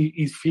 and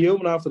he's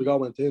fuming after the goal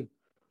went in.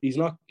 He's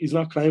not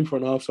claiming for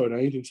an offside or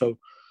anything. So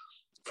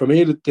for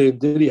me, the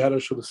Diddy header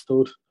should have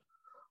stood.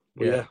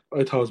 But yeah,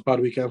 I thought it was a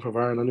bad weekend for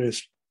Varane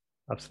anyways.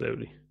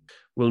 Absolutely.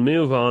 We'll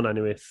move on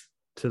anyways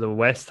to the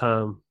West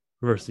Ham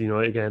versus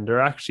United again.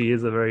 There actually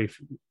is a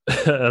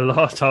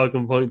lot of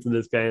talking points in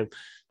this game.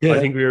 Yeah. I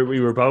think we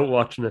were both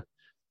watching it.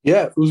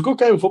 Yeah, it was a good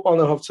game of football,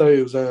 I have to say.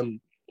 It was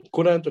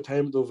good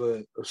entertainment of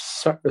a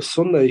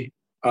Sunday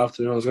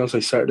afternoon. I was going to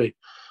say Saturday.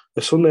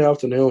 A Sunday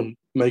afternoon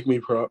make me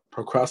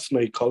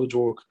procrastinate college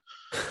work.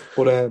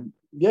 But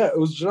it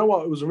was, you know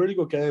what, it was a really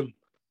good game.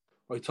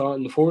 I thought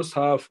in the first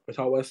half,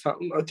 West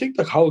Ham, I think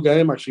the whole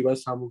game actually,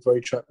 West Ham was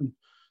very threatening.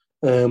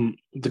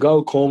 The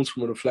goal comes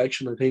from a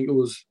deflection. I think it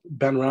was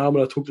Ben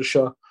Rama that took the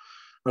shot,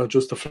 and it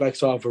just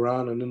deflects off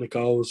Varane, and then it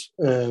goes.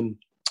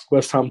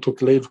 West Ham took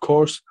the lead, of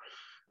course,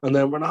 and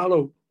then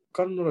Ronaldo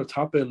got another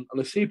tap in, and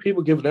I see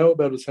people giving out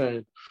about it,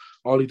 saying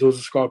all he does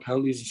is score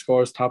penalties and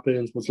scores tap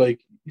ins. But it's like,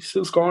 he's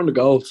still scoring the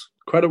goals.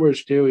 Credit where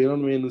it's due, you know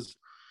what I mean?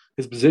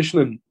 His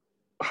positioning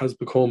has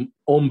become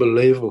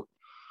unbelievable.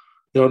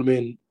 You know what I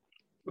mean?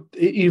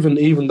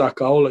 Even that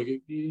goal, like,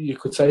 you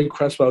could say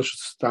Cresswell should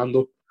stand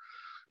up,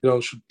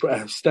 should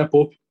step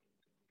up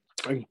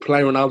and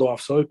play Ronaldo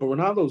offside. But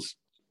Ronaldo's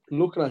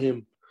looking at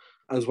him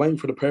and is waiting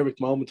for the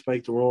perfect moment to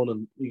make the run,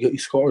 and he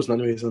scores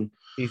anyways. And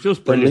he's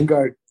just brilliant.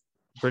 Lingard,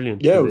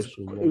 brilliant. Yeah, it was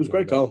a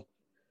great goal.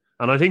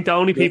 And I think the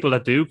only people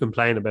that do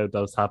complain about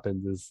those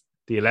tap-ins is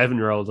the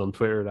 11-year-olds on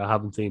Twitter that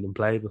haven't seen him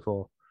play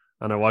before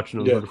and are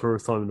watching him for the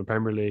first time in the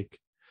Premier League.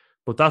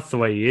 But that's the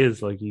way he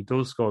is. Like, he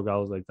does score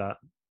goals like that.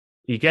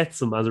 He gets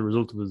them as a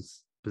result of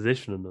his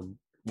positioning and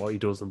what he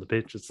does on the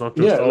pitch. It's not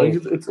just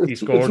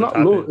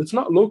it's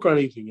not luck or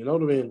anything. You know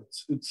what I mean?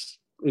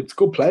 It's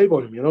good play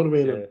by him. You know what I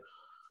mean? Yeah.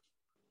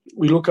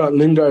 We look at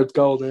Lingard's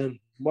goal. Then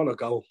what a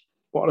goal!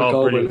 What a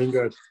goal by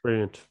Lingard!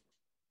 Brilliant.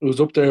 It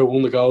was up there, one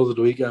of the goals of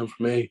the weekend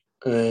for me.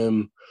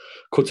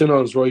 Cuts in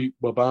on his right,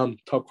 bam,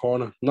 top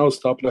corner. No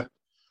stopping it.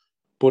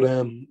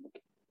 But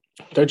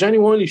there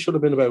genuinely should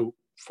have been about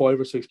 5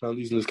 or 6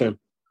 penalties in this game.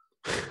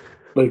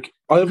 Like,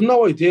 I have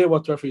no idea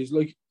what the referees,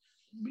 like,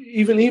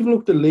 even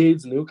look at the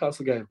Leeds and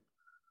Newcastle game.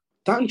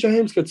 Dan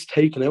James gets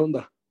taken out in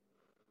that.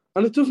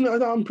 And it doesn't,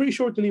 I'm pretty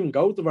sure it didn't even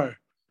go to the VAR.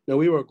 Now,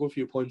 we were a good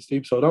few points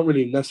deep, so I don't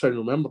really necessarily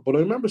remember. But I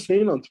remember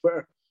seeing it on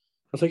Twitter.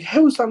 I was like,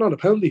 how is that not a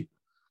penalty?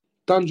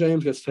 Dan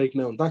James gets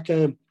taken out in that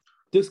game.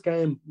 This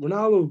game,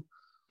 Ronaldo,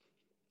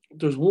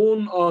 there's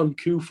one on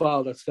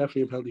Kufal that's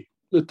definitely a penalty.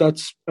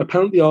 That's a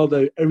penalty all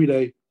day, every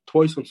day,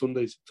 twice on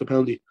Sundays. It's a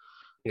penalty.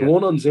 Yeah. The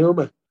one on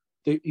Zuma,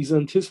 he's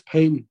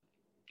anticipating,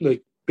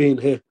 like, being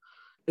hit.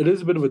 It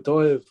is a bit of a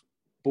dive,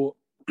 but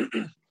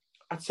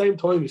at the same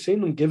time, you've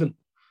seen them given.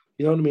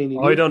 You know what I mean?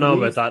 I don't know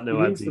about that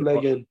now,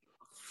 Andy.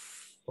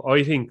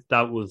 I think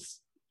that was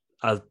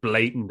as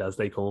blatant as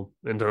they come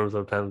in terms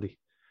of penalty.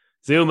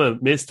 Zuma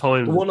missed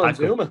time. The one on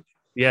Zuma?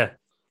 Yeah.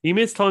 He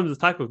missed time his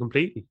tackle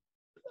completely.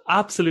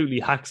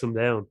 Absolutely hacks him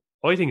down.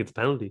 I think it's a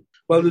penalty.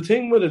 Well, the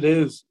thing with it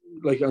is,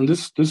 like, and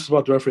this is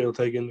what the referee will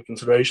take into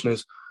consideration,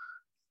 is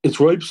it's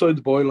right beside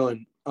the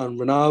byline, and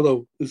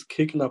Ronaldo is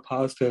kicking that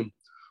past him.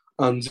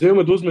 And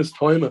Zuma does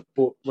mistime it,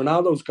 but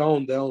Ronaldo's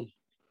going down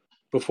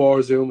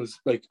before Zuma's,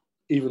 like,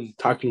 even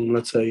tackling him,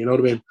 let's say. You know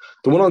what I mean?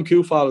 The one on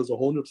Kufal is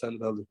 100%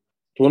 penalty.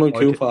 The one on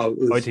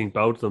Kufal is... I think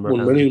both of them are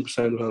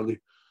 1,000,000% penalty.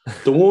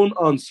 The one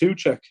on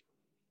Souček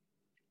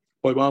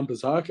by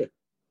Wan-Bissaka,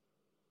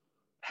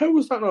 how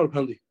was that not a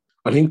penalty?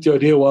 I think the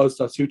idea was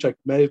that Souček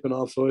may have been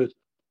offside,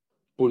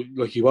 but,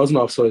 like, he wasn't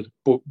offside.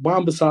 But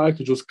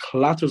Wan-Bissaka just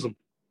clatters him.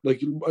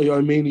 Like,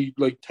 I mean, he,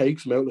 like,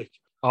 takes him out, like...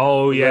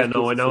 Oh, yeah,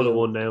 no, I know the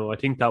one now. I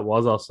think that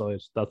was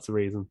offside. That's the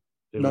reason.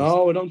 I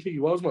don't think he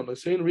was, man. I've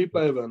seen a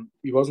replay of him.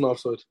 He wasn't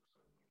offside.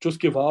 Just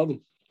give all of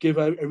them. Give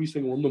out every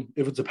single one of them.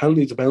 If it's a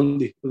penalty, it's a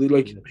penalty.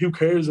 Like, who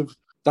cares if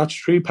that's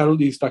 3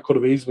 penalties that could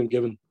have easily been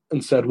given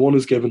instead one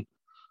is given?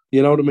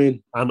 You know what I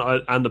mean?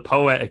 And the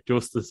poetic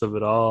justice of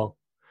it all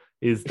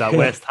is that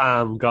West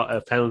Ham got a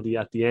penalty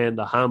at the end,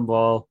 a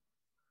handball,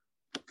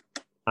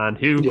 and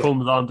who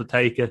comes on to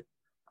take it?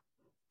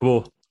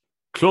 But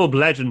club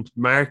legend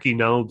Marky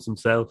Nobes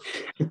himself.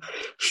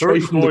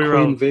 Straight from the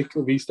Queen Vic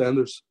of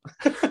EastEnders.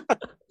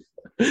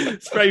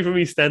 Straight from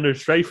EastEnders,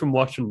 straight from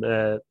watching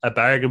a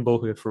bargain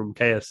bucket from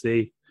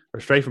KFC, or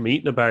straight from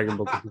eating a bargain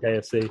bucket from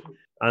KFC.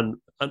 And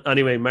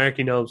anyway,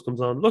 Marky Knobs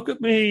comes on. Look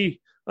at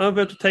me! I'm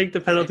about to take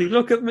the penalty.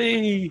 Look at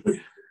me!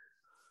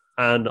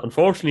 And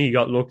unfortunately, he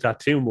got looked at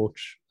too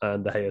much,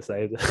 and the Hayes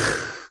saved it.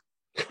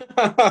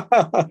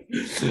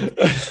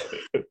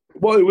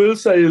 What I will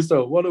say is,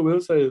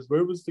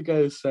 where was the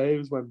guy's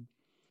saves when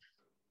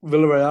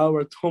Villarreal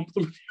were thumped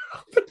them?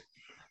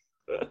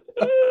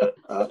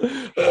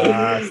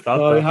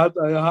 Stop I that. had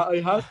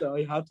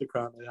to,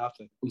 Cran. I had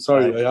to. I'm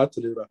sorry, I had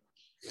to do that.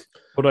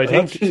 But I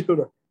think,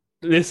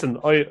 listen,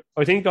 I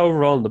think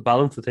overall, in the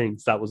balance of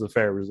things, that was a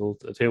fair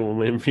result. A 2-1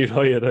 win for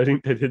United. I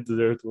think they did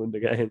deserve to win the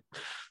game.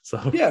 So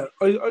yeah,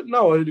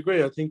 I'd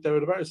agree. I think they were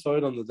the better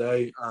side on the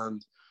day,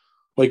 and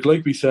like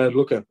we said,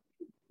 look at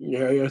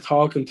you're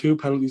talking 2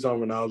 penalties on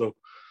Ronaldo,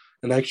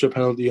 an extra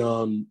penalty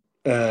on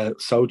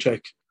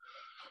Soucek.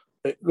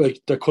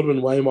 Like there could have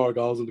been way more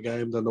goals in the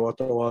game than what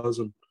there was,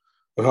 and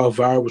how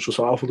VAR, which was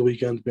awful the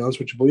weekend, to be honest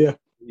with you. But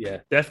yeah,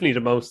 definitely the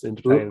most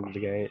entertaining of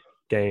the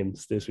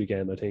games this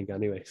weekend, I think.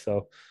 Anyway,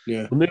 so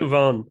yeah, we'll move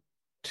on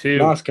to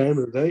last game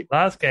of the day.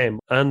 Last game,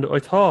 and I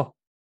thought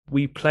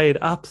we played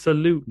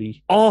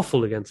absolutely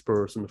awful against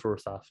Spurs in the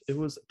first half. It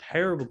was a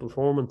terrible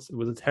performance. It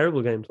was a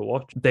terrible game to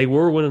watch. They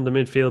were winning the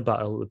midfield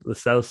battle with Lo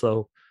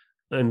Celso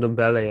and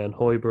Ndombele and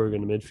Højbjerg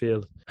in the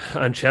midfield.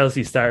 And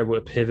Chelsea started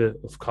with a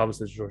pivot of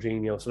Kovacic and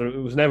Jorginho, so it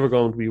was never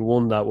going to be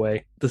won that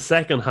way. The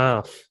second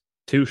half,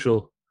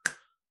 Tuchel,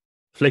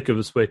 flick of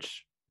a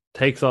switch,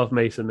 takes off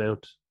Mason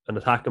Mount, an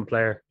attacking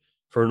player,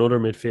 for another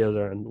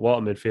midfielder, and what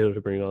a midfielder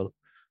to bring on.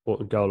 But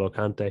N'Golo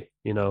Kante,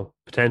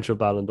 potential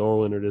Ballon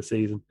d'Or winner this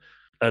season.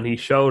 And he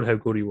showed how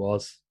good he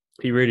was.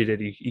 He really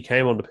did. He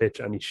came on the pitch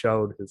and he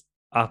showed his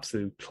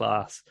absolute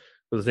class.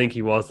 Because I think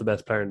he was the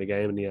best player in the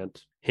game in the end.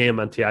 Him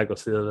and Thiago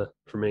Silva,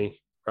 for me,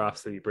 were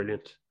absolutely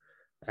brilliant.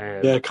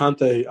 Yeah,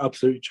 Kante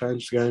absolutely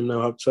changed the game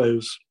now. I have to say it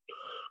was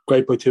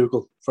great by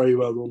Tuchel. Very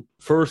well done.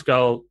 First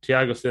goal,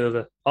 Thiago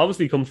Silva,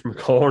 obviously comes from a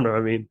corner.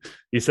 I mean,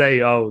 you say,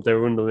 they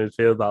were in the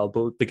midfield battle,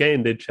 but the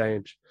game did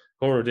change.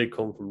 Corner did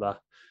come from that.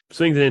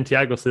 Swings it in,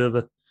 Thiago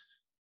Silva,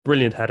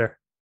 brilliant header.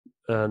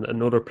 And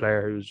another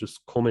player who's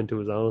just come into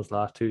his own his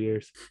last 2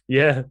 years.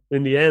 Yeah,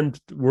 in the end,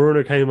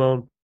 Werner came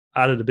on,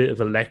 added a bit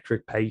of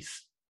electric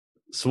pace,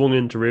 swung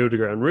into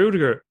Rudiger, and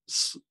Rudiger,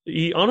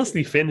 he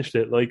honestly finished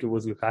it like it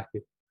was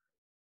Lukaku.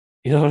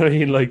 You know what I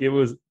mean? Like, it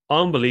was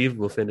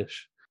unbelievable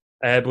finish.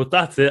 But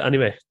that's it.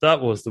 Anyway,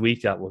 that was the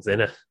week that was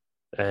in it.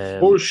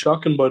 Spurs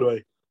shocking, by the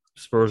way.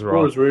 Spurs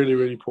really,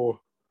 really poor.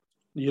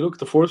 You look at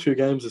the first few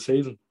games of the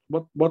season.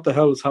 What the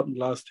hell has happened the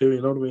last 2?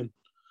 You know what I mean?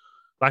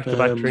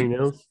 Back-to-back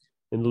 3-0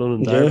 in the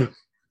London derby.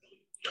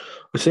 Yeah.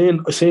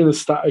 I seen a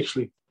stat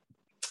actually,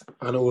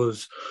 and it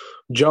was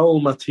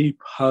Joel Matip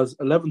has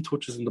 11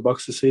 touches in the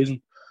box this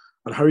season,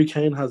 and Harry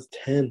Kane has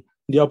 10 in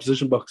the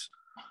opposition box.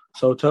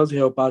 So it tells you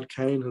how bad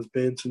Kane has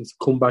been since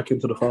come back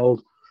into the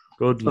fold.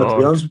 Good Lord. Lord. To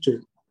be honest with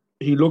you,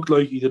 he looked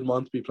like he didn't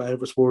want to be playing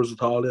for Spurs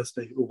at all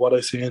yesterday, with what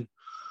I seen.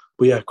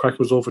 But yeah, crack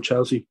result for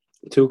Chelsea.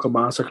 Tuchel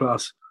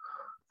masterclass.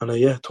 And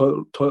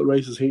title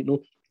race is heating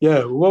up.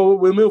 Yeah, well,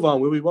 we'll move on.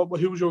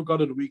 Who was your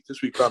God of the Week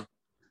this week, Dan?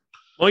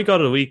 My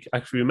God of the Week,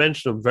 actually, we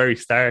mentioned him very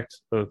start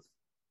of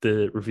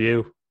the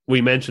review.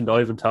 We mentioned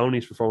Ivan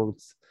Toney's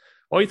performance.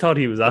 I thought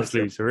he was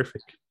absolutely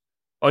terrific.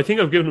 I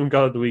think I've given him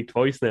God of the Week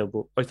twice now,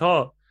 but I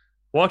thought,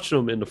 watching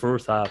him in the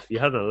first half, he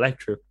had an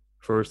electric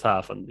first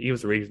half, and he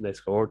was the reason they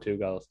scored 2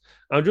 goals.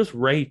 I just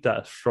rate that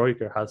a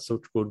striker has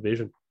such good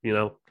vision.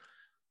 You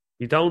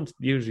don't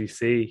usually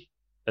see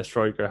a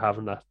striker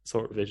having that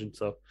sort of vision.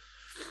 So,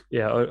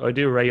 yeah, I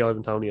do rate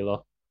Ivan Toney a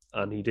lot,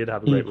 and he did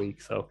have a great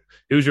week. So,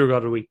 who's your God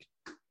of the Week?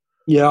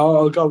 Yeah,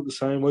 I'll go with the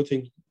same. I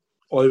think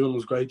Ivan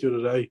was great the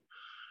other day.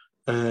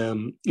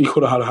 He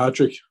could have had a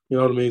hat-trick. You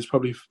know what I mean? He's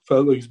probably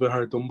felt like he's a bit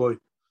hard done by.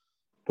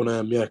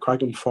 But,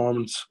 cracking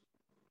performance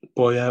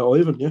by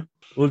Ivan, yeah.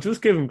 We'll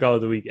just give him God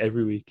of the Week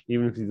every week,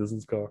 even if he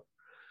doesn't score.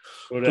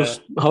 But,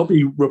 just hope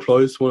he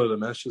replies to one of the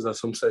messages at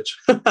some stage.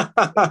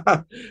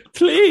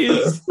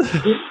 Please!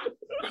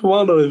 Come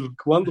on, Ivan.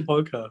 Come on the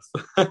podcast.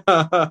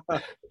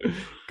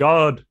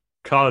 God,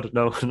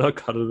 no,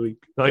 not God of the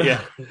Week. Not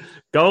yet.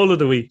 Goal of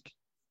the Week.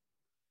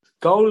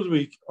 Goal of the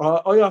Week.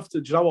 I have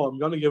to, do you know what? I'm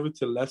going to give it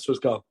to Leicester's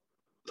goal.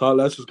 I thought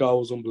Leicester's goal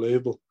was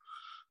unbelievable.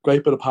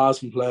 Great bit of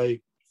pass and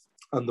play.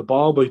 And the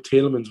ball by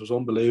Tielemans was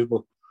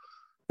unbelievable.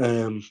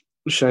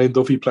 Shane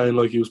Duffy playing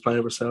like he was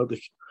playing for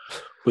Celtic.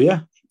 But yeah,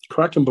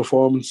 cracking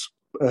performance.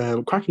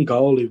 Cracking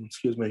goal even,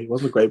 excuse me. It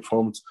wasn't a great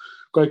performance.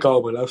 Great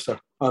goal by Leicester.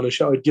 And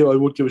I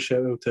would give a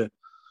shout out to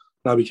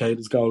Naby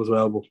Keita's goal as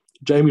well. But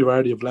Jamie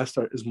Vardy of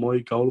Leicester is my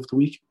goal of the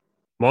week.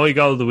 My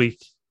goal of the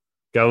week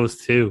goes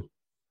to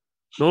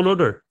none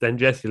other than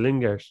Jesse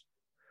Lingard.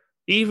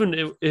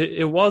 Even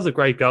it was a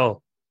great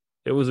goal.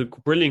 It was a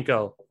brilliant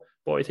goal.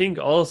 But I think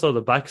also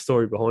the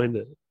backstory behind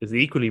it is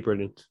equally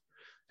brilliant.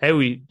 How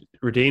he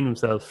redeemed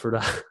himself for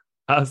that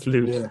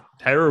absolute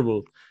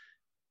terrible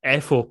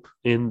F up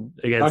in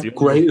against that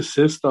great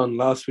assist on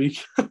last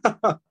week.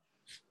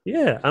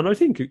 Yeah, and I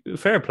think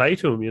fair play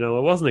to him. I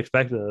wasn't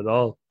expecting it at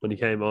all when he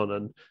came on,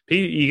 and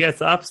he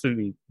gets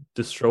absolutely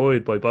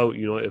destroyed by both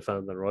United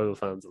fans and rival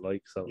fans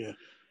alike. So, Yeah.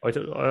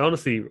 I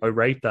honestly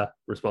rate that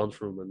response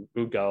from him, and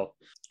good goal.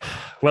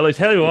 Well, I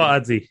tell you what,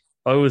 Adzi,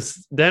 I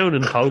was down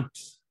in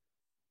Hopes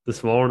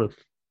this morning,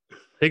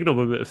 picking up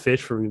a bit of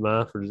fish for my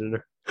ma for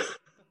dinner,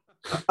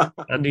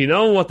 and you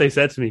know what they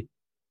said to me?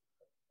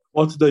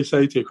 What did they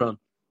say to you, Cran?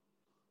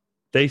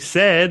 They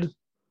said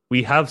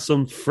we have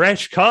some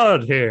fresh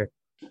cod here.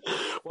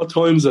 What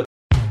time is it?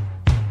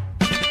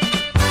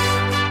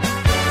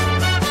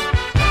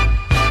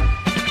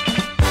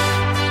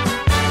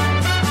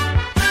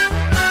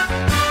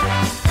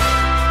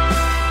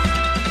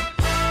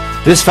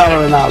 This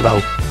fella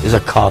Ronaldo is a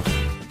cod.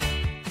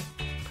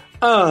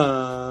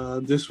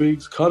 And this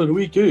week's cod of the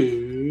week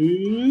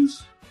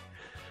is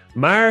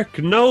Mark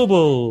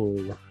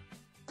Noble,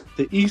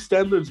 the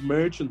EastEnders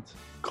merchant,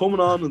 coming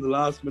on in the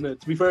last minute.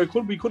 To be fair,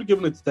 we could have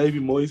given it to Davy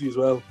Moisey as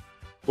well.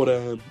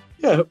 But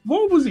yeah,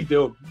 what was he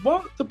doing?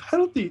 What the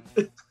penalty?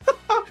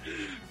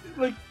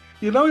 Like,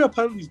 your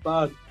penalty's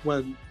bad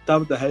when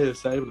David De Gea is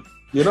saving it.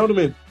 You know what I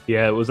mean?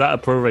 Yeah, it was at a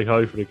perfect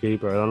height for the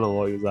keeper. I don't know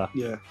what he was at.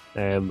 Yeah.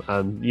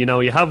 And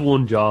you have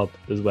one job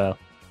as well.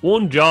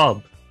 One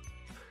job.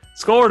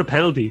 Score the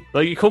penalty.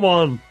 Like, come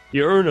on,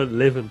 you earn a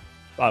living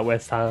at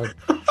West Ham.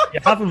 You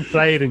haven't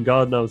played in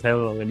God knows how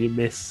long, and you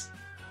miss.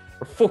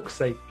 For fuck's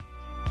sake.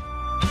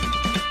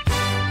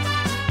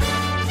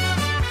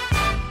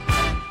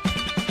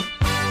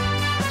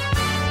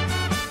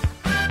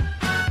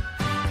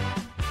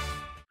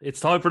 It's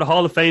time for the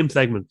Hall of Fame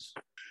segment.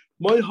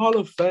 My Hall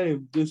of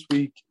Fame this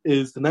week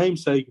is the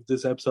namesake of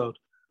this episode,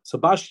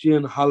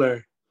 Sebastian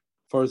Haller,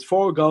 for his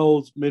 4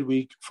 goals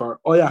midweek for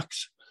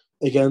Ajax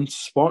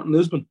against Sporting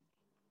Lisbon.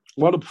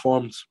 What a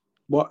performance.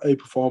 What a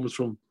performance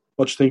from,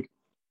 what do you think?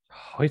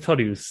 I thought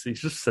he's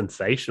just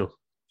sensational.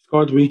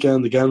 Scored the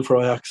weekend again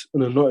for Ajax.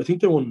 And I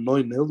think they won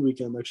 9-0 the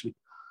weekend, actually.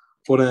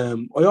 But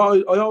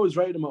I always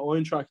rated him at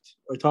Eintracht.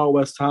 I thought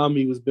West Ham,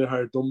 he was a bit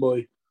hard done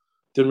by.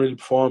 Didn't really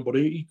perform, but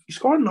he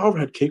scored an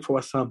overhead kick for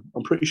West Ham.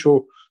 I'm pretty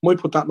sure. Might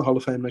put that in the Hall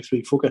of Fame next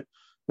week. Fuck it.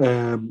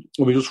 And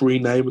we just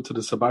rename it to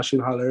the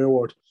Sebastian Haller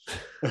Award.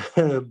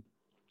 But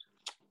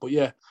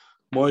yeah,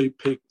 my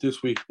pick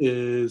this week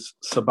is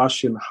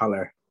Sebastian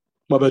Haller.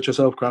 What about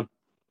yourself, Cran?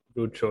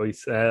 Good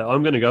choice.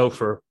 I'm going to go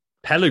for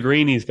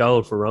Pellegrini's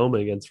goal for Roma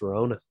against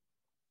Verona.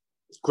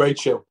 Great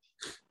show.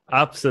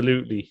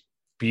 Absolutely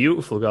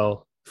beautiful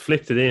goal.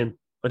 Flicked it in.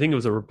 I think it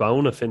was a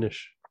Rabona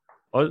finish.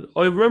 I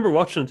remember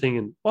watching and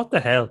thinking, what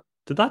the hell?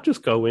 Did that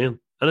just go in?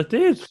 And it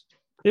did.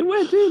 It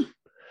went in.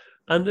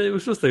 And it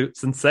was just a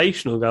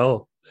sensational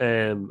goal.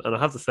 And I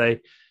have to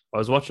say, I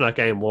was watching that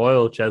game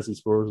while Chelsea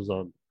Spurs was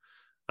on.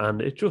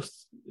 And it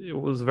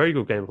was a very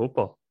good game of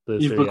football.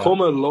 You've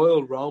become a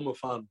loyal Roma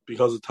fan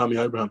because of Tammy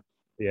Abraham.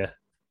 Yeah.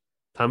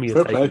 Tammy is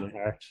Fair taking play. it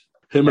heart.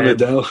 Him and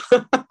Adele.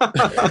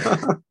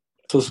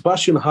 So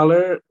Sebastian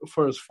Haller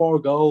for his 4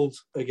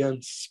 goals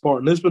against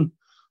Sporting Lisbon,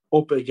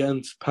 up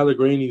against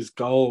Pellegrini's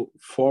goal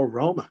for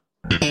Roma.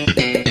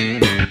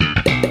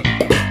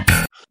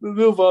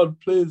 Move on,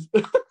 please.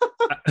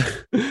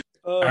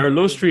 Our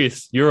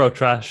illustrious Euro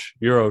Trash,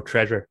 Euro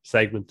Treasure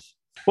segment.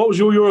 What was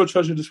your Euro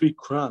Treasure this week,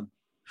 Cran?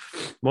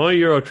 My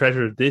Euro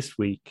Treasure this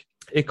week,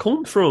 it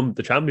comes from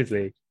the Champions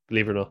League,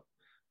 believe it or not.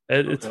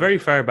 It's very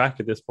far back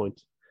at this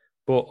point.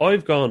 But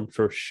I've gone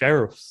for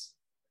Sheriff's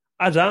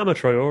Adama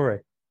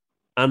Traore.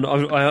 And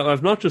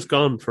I've not just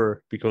gone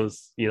for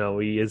because, he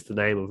is the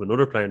name of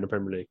another player in the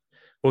Premier League,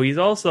 but he's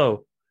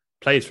also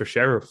plays for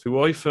Sheriff,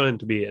 who I find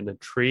to be an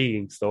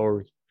intriguing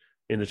story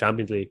in the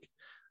Champions League.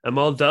 A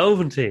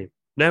Moldovan team,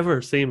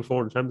 never seen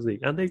before in the Champions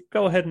League, and they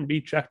go ahead and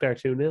beat Shakhtar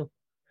 2-0.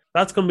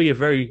 That's going to be a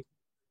very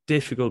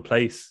difficult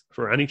place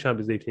for any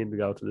Champions League team to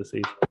go to this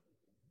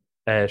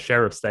season.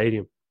 Sheriff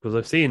Stadium, because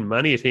I've seen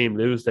many a team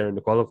lose there in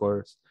the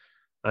qualifiers,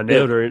 and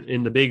now they're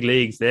in the big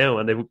leagues now,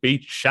 and they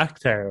beat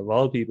Shakhtar, of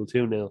all people,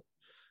 2-0.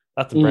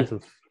 That's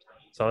impressive.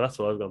 So that's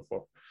what I've gone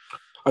for.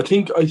 I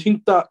think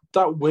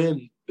that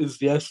win is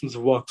the essence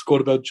of what's good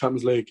about the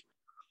Champions League.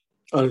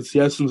 And it's the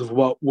essence of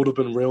what would have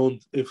been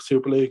ruined if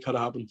Super League had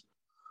happened.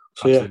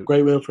 So absolutely. Yeah,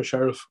 great win for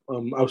Sheriff.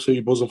 I'm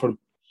absolutely buzzing for him.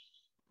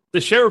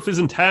 The Sheriff is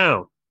in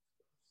town.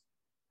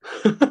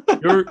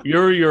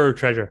 You're your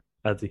treasure,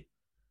 Adzi.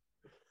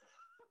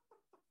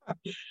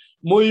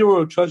 My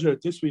Euro treasure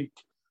this week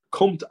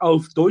kommt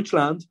auf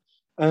Deutschland.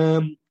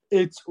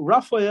 It's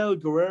Rafael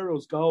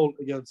Guerrero's goal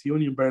against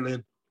Union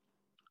Berlin.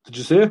 Did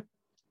you see it?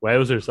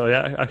 Wowzers. So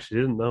yeah, I actually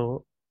didn't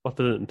know. What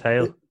did it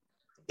entail?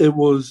 It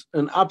was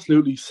an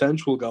absolutely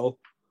sensual goal.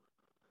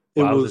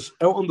 It was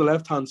out on the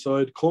left-hand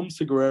side, comes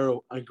to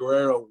Guerrero, and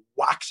Guerrero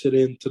whacks it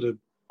into the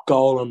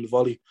goal on the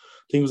volley.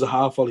 I think it was a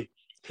half volley.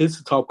 Hits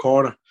the top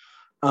corner.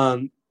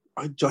 And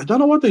I don't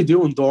know what they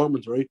do in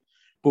Dortmund, right?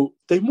 But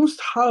they must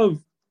have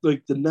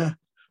the net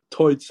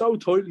tied so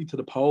tightly to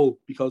the pole,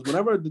 because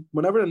whenever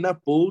the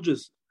net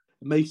bulges,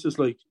 it makes this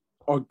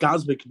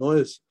orgasmic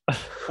noise.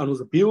 And it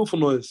was a beautiful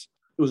noise.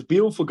 It was a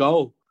beautiful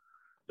goal.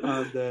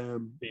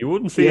 And you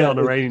wouldn't see it on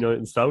a rainy night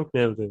in Stoke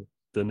now, do you?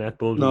 the net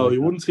bulge. No, like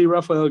you wouldn't see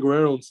Rafael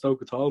Guerrero in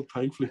Stoke at all,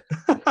 thankfully.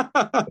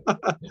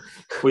 But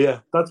yeah,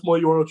 that's my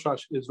Euro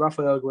trash, is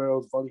Rafael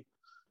Guerrero's volley.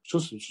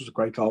 It's just a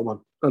great goal, man.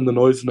 And the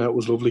noise in it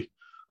was lovely.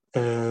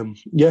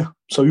 Yeah,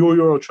 so your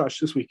Euro trash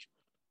this week.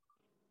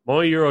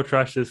 My Euro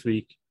trash this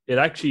week, it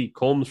actually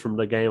comes from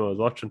the game I was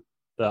watching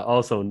that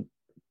also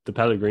the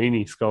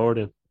Pellegrini scored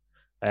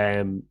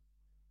in.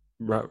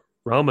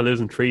 Roma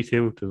losing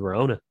 3-2 to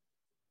Verona.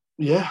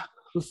 Yeah.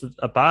 Just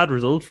a bad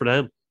result for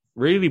them.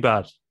 Really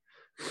bad.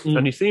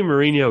 And you see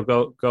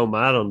Mourinho go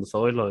mad on the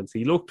sidelines.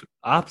 He looked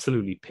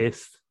absolutely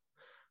pissed.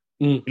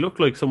 He looked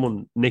like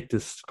someone nicked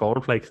his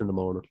cornflakes in the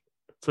morning.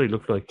 That's what he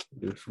looked like.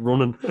 He was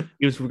running.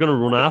 He was going to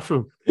run after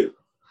him.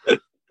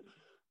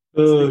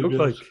 So he looked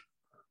like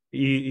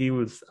he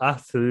was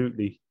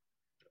absolutely...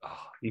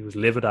 he was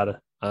livid at it.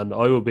 And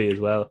I will be as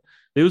well.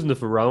 Losing to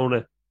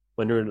Verona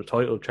when you're in the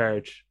title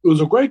charge. It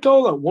was a great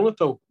goal that won it,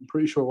 though. I'm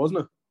pretty sure, wasn't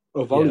it?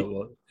 A volley. Yeah,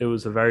 well, it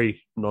was a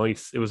very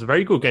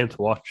good game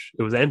to watch.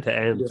 It was end to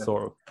end,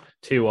 sort of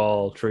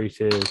 2-2,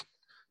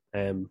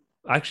 3-2.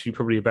 Actually,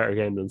 probably a better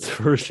game than the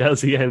first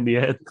Chelsea game in the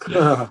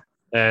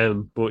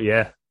end. But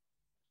yeah,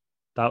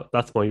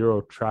 that's my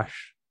Euro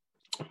trash.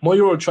 My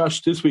Euro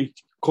trash this week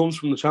comes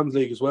from the Champions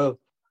League as well,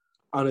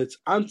 and it's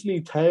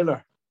Anthony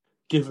Taylor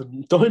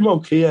giving Dynamo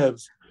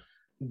Kiev's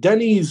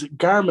Denis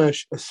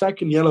Garmesh a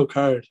second yellow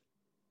card,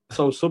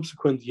 so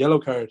subsequent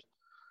yellow card.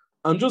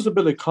 And just a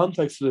bit of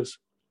context to this.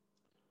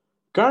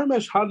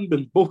 Garmesh hadn't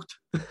been booked.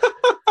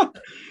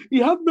 He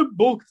hadn't been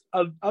booked,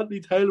 and Anthony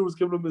Taylor was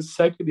giving him his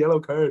second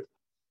yellow card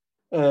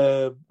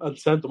and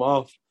sent him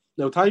off.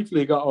 Now,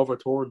 thankfully, he got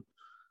overturned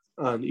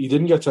and he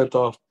didn't get sent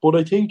off. But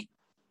I think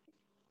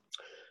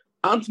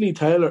Anthony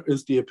Taylor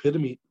is the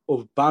epitome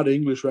of bad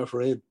English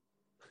refereeing.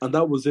 And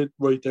that was it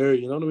right there,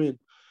 you know what I mean?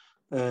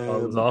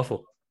 It was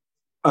awful.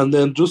 And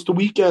then just the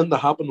weekend that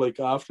happened, like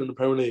after in the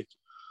Premier League,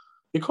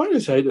 you kind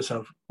of say to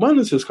yourself, man,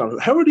 is this kind of,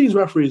 how are these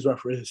referees?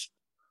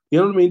 You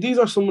know what I mean? These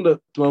are some of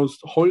the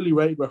most highly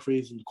rated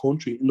referees in the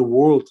country, in the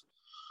world.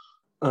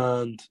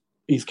 And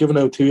he's given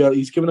out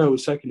a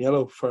second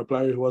yellow for a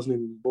player who wasn't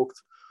even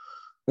booked.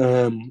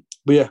 But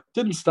yeah,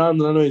 didn't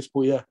stand anyways.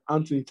 But yeah,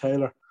 Anthony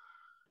Taylor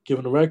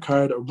given a red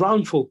card, a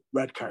wrongful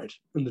red card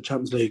in the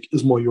Champions League,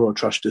 is my Euro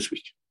trash this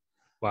week.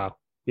 Wow.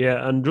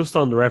 Yeah, and just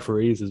on the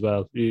referees as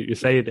well. You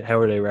say, how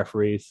are they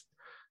referees?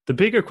 The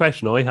bigger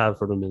question I have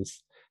for them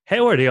is,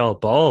 how are they all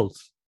bald?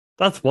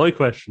 That's my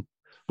question.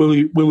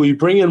 Will we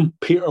bring in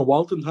Peter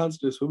Walton to answer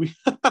this, will we?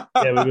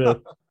 Yeah, we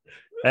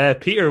will.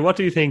 Peter, what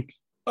do you think?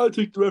 I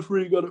think the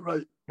referee got it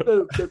right.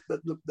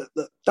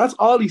 That's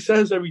all he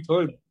says every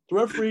time. The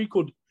referee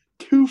could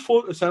 2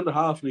 foot a centre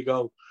half and he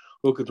go,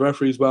 look, the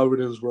referee's well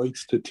within his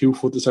rights to 2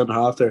 foot the centre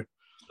half there.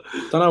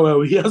 Don't know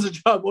how he has a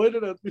job. I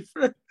don't know, to be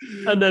fair.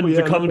 And then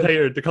the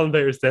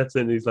commentator steps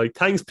in and he's like,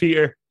 thanks,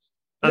 Peter.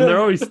 And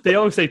they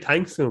always say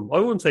thanks to him. I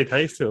wouldn't say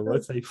thanks to him.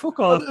 I'd say, fuck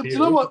off, Peter. Do you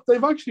know what?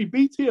 They've actually,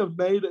 BT have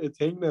made it a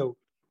thing now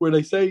where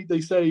they say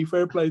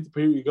fair play to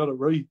Peter, you got it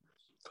right.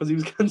 Because he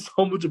was getting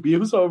so much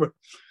abuse over.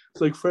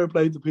 It's like, fair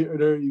play to Peter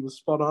there, he was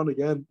spot on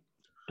again.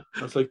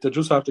 It's like, they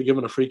just have to give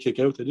him a free kick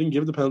out. They didn't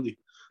give the penalty.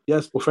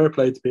 Yes, but fair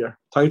play to Peter.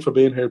 Thanks for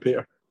being here,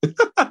 Peter.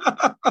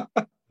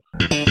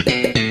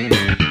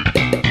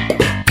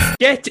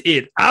 Get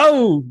it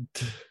out!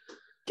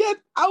 Get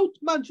out,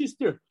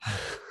 Manchester!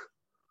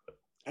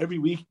 Every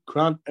week,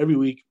 Grant, every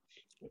week.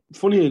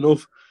 Funny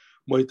enough,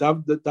 my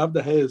David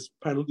De Gea's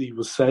penalty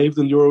was saved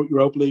in the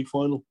Europa League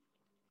final.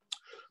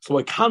 So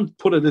I can't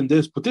put it in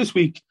this. But this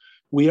week,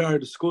 we are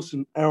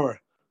discussing our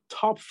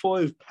top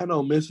 5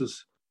 penalty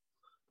misses.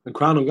 And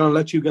Grant, I'm going to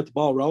let you get the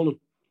ball rolling.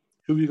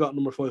 Who have you got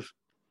number 5?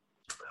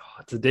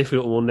 It's a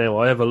difficult one now.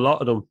 I have a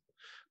lot of them.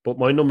 But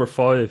my number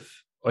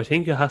 5, I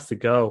think it has to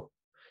go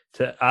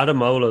to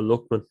Ademola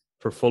Lookman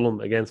for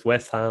Fulham against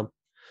West Ham.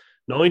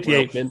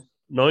 98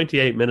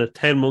 minutes,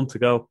 10 months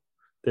ago,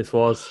 this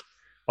was.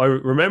 I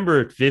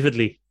remember it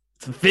vividly.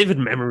 It's a vivid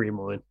memory of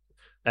mine.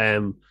 I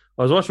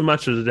was watching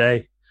Match of the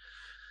Day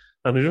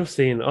and I just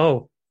seen,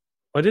 I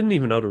didn't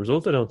even know the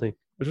result, I don't think.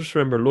 I just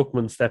remember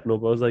Lookman stepping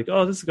up. I was like,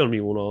 this is going to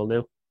be 1-1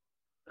 now.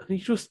 And he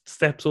just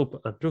steps up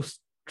and just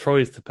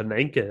tries to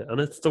Panenka. And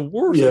it's the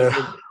worst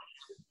thing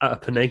at a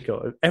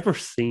Panenka I've ever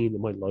seen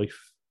in my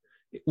life.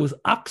 It was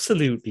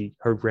absolutely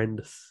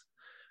horrendous.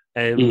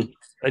 And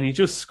he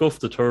just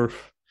scuffed the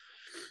turf.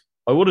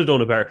 I would have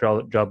done a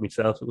better job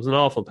myself. It was an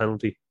awful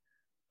penalty.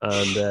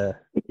 And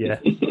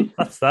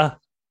that's that.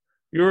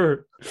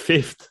 Your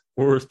 5th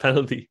worst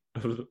penalty.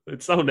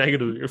 It's so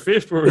negative. Your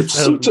 5th worst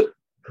penalty.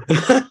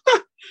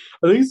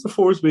 I think it's the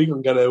 4th week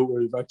on Get Out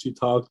where we've actually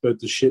talked about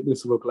the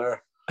shitness of a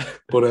player.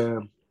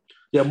 But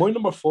my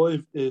number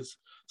 5 is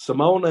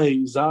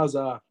Simone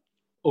Zaza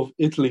of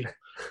Italy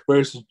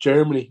versus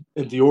Germany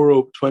in the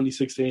Euro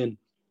 2016.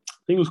 I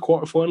think it was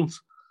quarterfinals.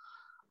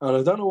 And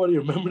I don't know whether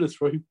you remember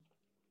this, right?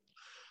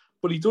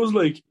 But he does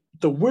like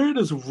the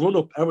weirdest run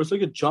up ever. It's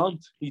like a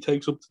jaunt he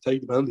takes up to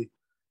take the penalty.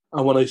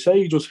 And when I say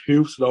he just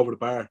hoofs it over the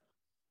bar,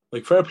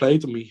 like fair play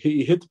to me.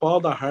 He hit the ball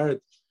that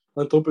hard,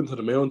 went up into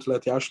the moon to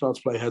let the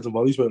astronauts play heads and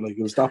volleys with it. Like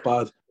it was that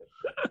bad.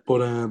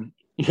 But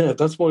Yeah,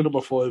 that's my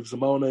number 5.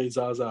 Simone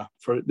Zaza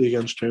for Italy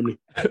against Germany.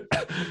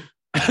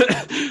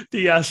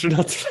 The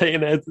astronauts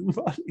playing heads and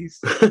bodies.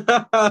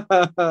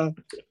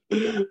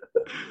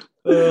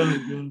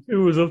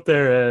 Who was up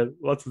there?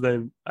 What's his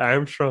name?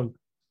 Armstrong.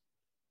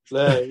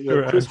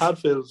 Chris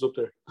Hadfield's up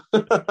there.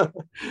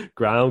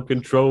 Ground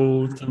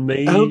control to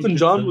me. Elton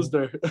John was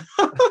there.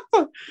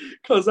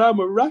 Because I'm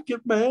a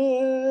rocket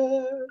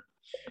man.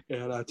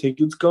 And I think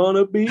it's going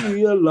to be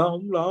a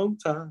long, long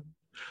time.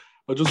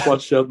 I just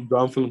watched the Elton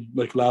John film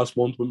like last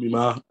month with my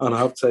ma, and I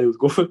have to say it was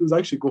good. It was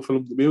actually a good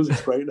film. The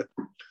music's great,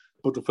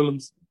 but the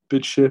film's a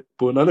bit shit.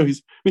 But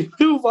anyways, we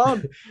move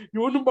on.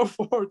 You were number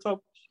 4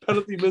 top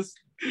penalty miss.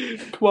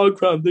 Come on,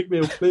 Cran, dig me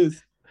out,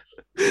 please.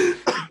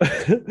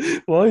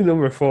 My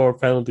number 4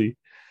 penalty.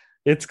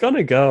 It's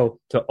gonna go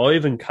to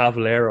Ivan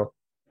Cavallero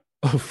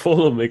of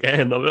Fulham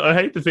again. I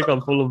hate to pick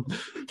on Fulham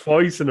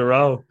twice in a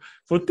row,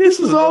 but this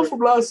was all from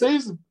last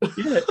season.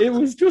 Yeah, it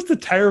was just a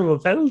terrible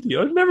penalty.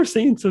 I've never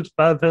seen such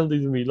bad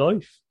penalties in my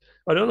life.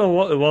 I don't know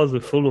what it was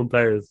with Fulham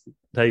players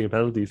taking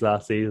penalties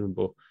last season,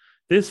 but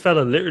this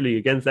fella literally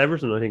against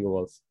Everton, I think it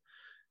was,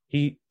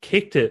 he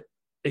kicked it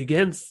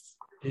against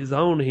his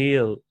own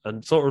heel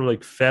and sort of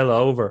like fell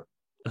over.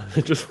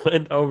 It just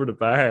went over the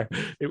bar.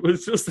 It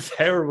was just a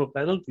terrible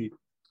penalty.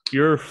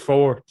 Your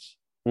 4th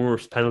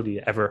worst penalty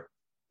ever.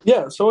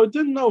 Yeah, so I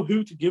didn't know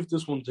who to give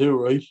this one to,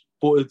 right?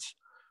 But it's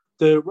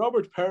the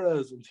Robert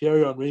Perez and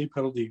Thierry Henry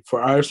penalty for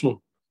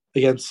Arsenal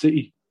against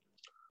City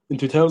in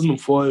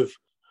 2005,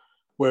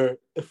 where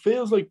it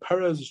feels like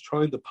Perez is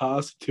trying to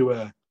pass it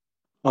to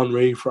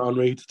Henry for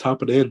Henry to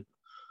tap it in.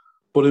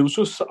 But it was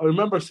just, I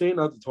remember saying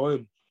at the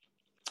time,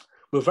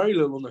 with very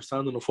little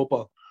understanding of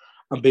football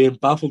and being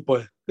baffled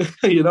by it.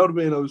 You know what I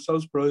mean? I was so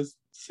surprised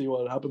to see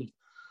what happened.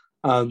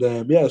 And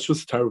yeah, it's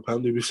just a terrible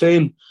penalty. We've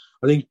seen,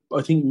 I think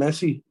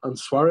Messi and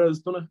Suarez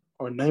done it,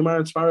 or Neymar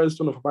and Suarez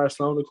done it for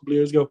Barcelona a couple of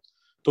years ago.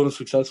 Done it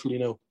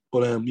successfully,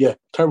 But yeah,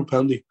 terrible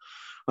penalty.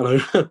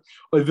 And I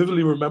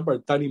vividly remember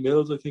Danny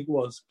Mills, I think it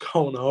was,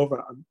 going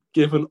over and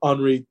giving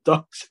Henry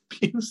dogs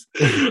abuse.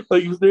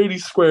 Like he was nearly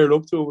squared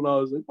up to him, and I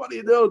was like, "What are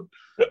you doing?"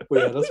 But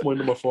yeah, that's my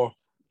number 4.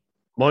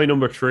 My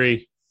number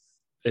 3,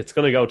 it's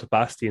going to go to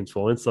Bastian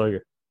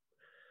Schweinsteiger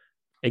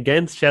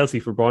against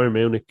Chelsea for Bayern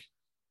Munich.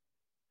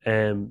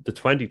 The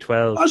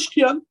 2012.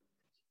 Bastian.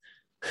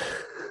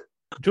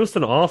 Just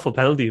an awful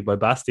penalty by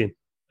Bastian.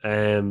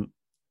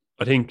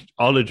 I think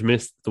Olic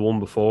missed the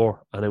one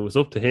before, and it was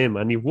up to him,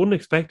 and you wouldn't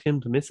expect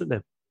him to miss it now.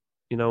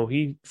 You know,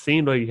 he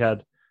seemed like he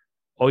had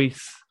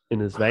ice in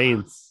his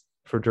veins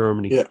for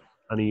Germany,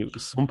 and he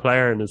was some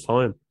player in his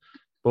time.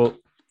 But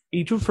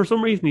he just, for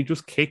some reason, he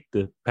just kicked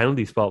the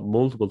penalty spot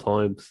multiple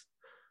times.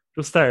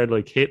 Just started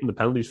like hitting the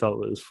penalty spot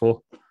with his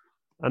foot,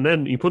 and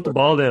then he put the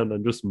ball down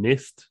and just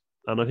missed.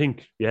 And I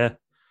think,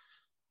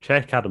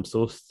 Czech had him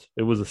sussed.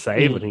 It was a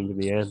save, I think, in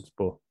the end,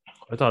 but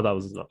I thought that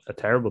was a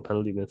terrible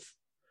penalty miss.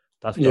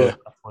 That's my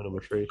number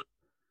 3.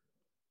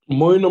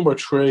 My number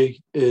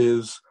 3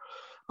 is,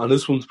 and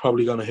this one's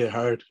probably going to hit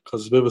hard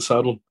because it's a bit of a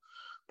sad one,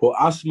 but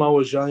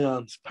Asamoah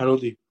Gyan's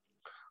penalty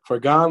for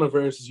Ghana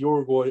versus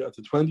Uruguay at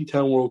the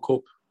 2010 World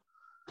Cup.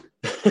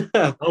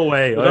 No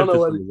way. I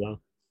don't know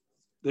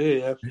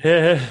Yeah.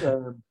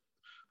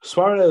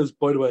 Suarez,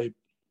 by the way,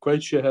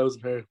 great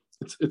shithousing here.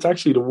 It's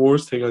actually the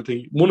worst thing, I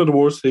think. One of the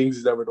worst things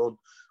he's ever done.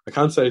 I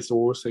can't say it's the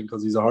worst thing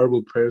because he's a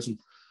horrible person.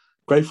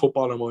 Great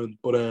footballer, mind.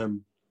 But,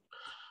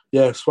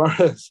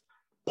 Suarez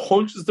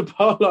punches the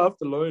ball off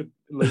the line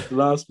in like the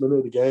last minute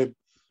of the game.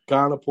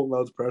 Ghana putting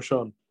loads of pressure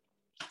on.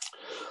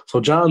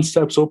 So John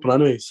steps up, and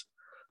anyways.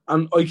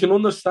 And I can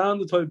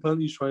understand the type of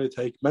penalty he's trying to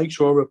take. Make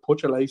sure of it,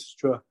 put your laces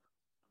through it.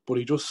 But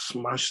he just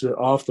smashed it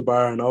off the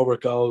bar and over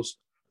it goes.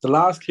 The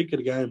last kick of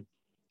the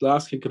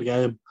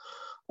game.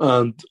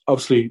 And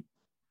obviously,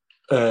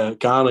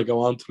 Ghana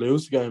go on to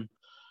lose the game.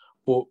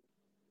 But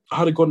I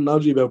had a good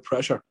analogy about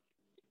pressure.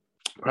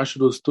 Pressure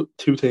does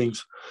two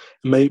things.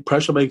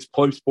 Pressure makes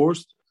pipes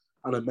burst,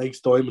 and it makes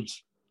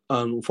diamonds.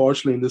 And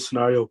unfortunately, in this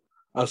scenario,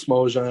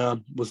 Asamoah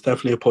Gyan was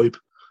definitely a pipe,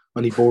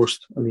 and he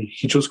burst, and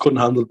he just couldn't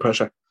handle the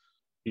pressure.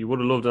 You would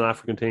have loved an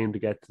African team to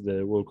get to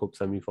the World Cup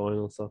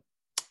semi-final. So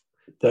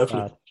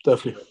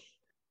definitely.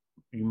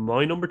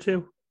 My number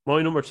 2.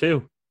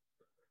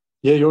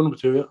 Yeah, your number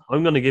 2. Yeah,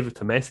 I'm going to give it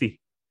to Messi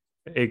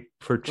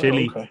for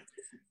Chile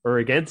or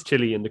against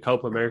Chile in the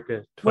Copa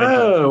America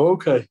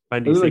 2016 I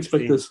didn't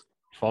expect this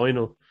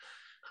final.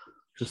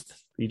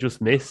 He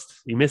just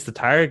missed. He missed the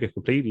target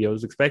completely. I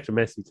was expecting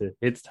Messi to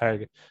hit the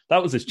target.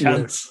 That was his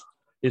chance.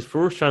 His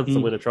first chance to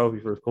win a trophy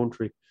for his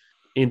country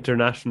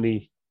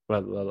internationally.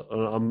 Well,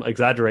 I'm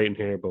exaggerating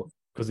here, but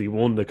because he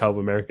won the Copa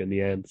America in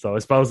the end, so I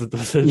suppose it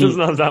doesn't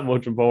have that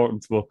much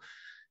importance. But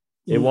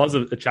it was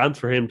a chance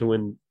for him to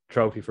win a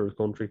trophy for his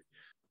country.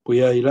 But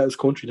yeah, he let his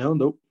country down,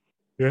 though.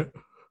 Yeah,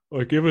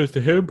 I give it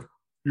to him.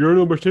 Your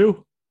number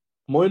 2.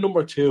 My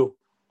number 2,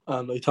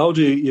 and I told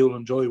you you'll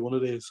enjoy one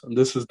of these, and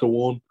this is the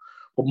one.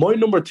 But my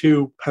number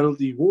 2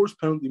 penalty, worst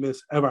penalty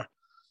miss ever,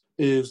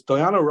 is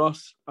Diana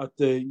Ross at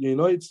the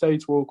United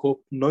States World Cup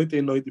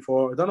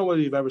 1994. I don't know whether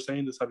you've ever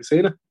seen this. Have you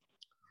seen it?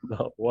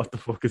 No, what the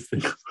fuck is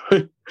this?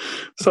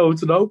 So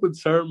it's an open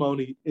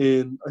ceremony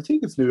in, I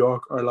think it's New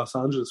York or Los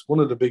Angeles, one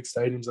of the big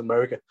stadiums in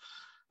America.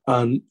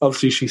 And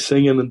obviously she's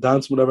singing and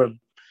dancing, whatever. And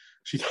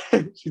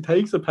she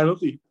takes a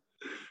penalty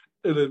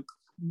in a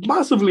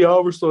massively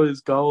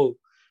oversized goal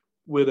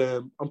with,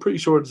 I'm pretty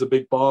sure it's a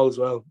big ball as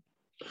well.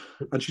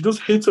 And she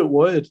just hits it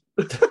wide.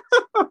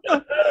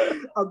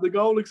 And the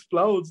goal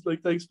explodes.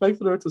 Like, they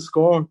expected her to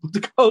score, but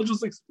the goal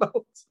just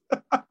explodes.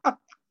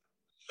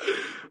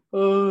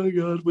 Oh, my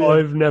God.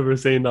 I've never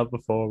seen that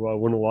before, but I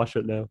want to watch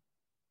it now.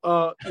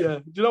 Yeah.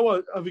 Do you know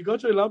what? Have you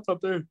got your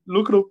laptop there?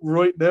 Look it up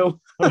right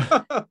now.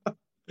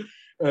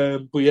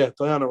 But yeah,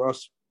 Diana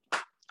Ross.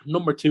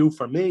 Number 2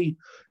 for me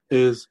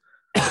is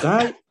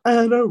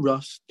Diana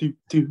Ross. I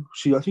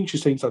think she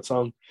sings that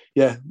song.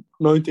 Yeah,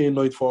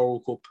 1994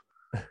 World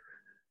Cup.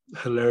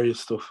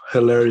 Hilarious stuff.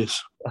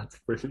 Hilarious. That's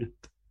brilliant.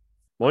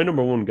 My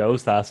number 1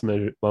 goes to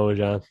Asamoah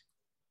Gyan.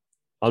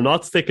 I'm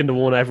not sticking to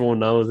one everyone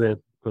knows in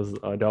because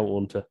I don't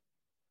want to.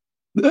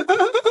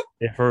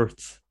 It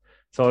hurts.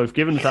 So I've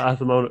given it to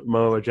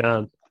Asamoah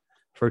Gyan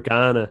for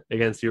Ghana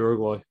against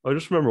Uruguay. I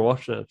just remember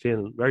watching it and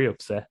feeling very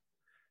upset.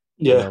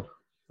 Yeah. You know?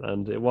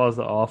 And it was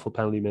an awful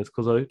penalty miss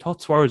because I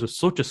thought Suarez was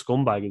such a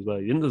scumbag as well.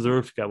 He didn't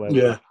deserve to get away with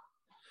it.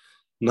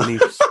 No. And he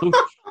was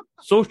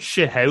such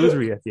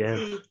shithousery at the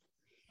end.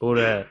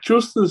 But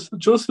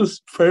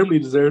justice firmly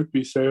deserved to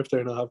be served there,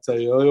 and I have to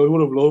say, I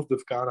would have loved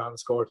if Ghana had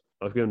scored.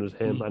 I've given it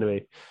to him.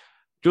 Anyway,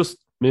 just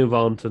move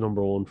on to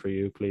number 1 for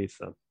you, please.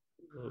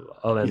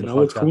 I'll end. You know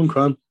what's coming,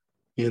 Cran.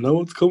 You know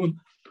what's coming.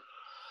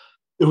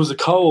 It was a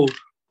cold,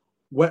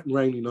 wet and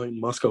rainy night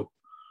in Moscow,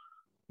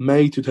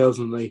 May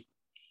 2008.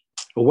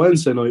 A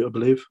Wednesday night, I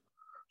believe.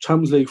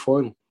 Champions League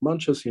final.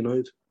 Manchester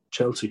United,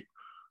 Chelsea.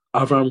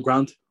 Avram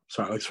Grant,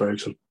 Sir Alex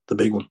Ferguson, the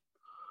big one.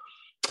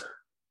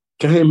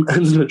 Game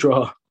ends in a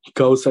draw.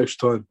 Goes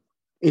extra time.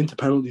 Into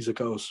penalties it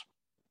goes.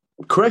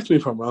 Correct me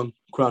if I'm wrong,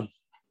 Cran,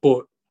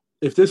 but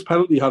if this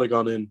penalty had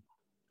gone in,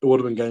 it would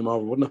have been game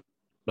over, wouldn't it?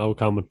 No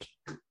comment.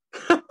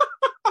 And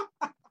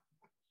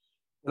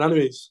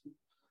anyways,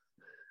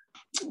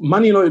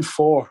 Man United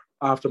 4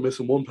 after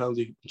missing 1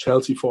 penalty,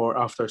 Chelsea 4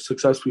 after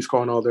successfully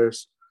scoring all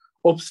theirs.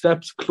 Up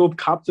steps club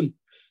captain,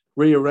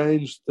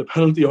 rearranged the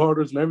penalty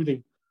orders and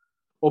everything.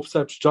 Up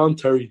steps John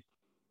Terry.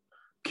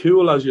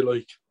 Cool as you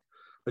like.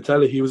 I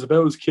tell you, he was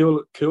about as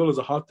cool as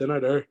a hot dinner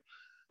there.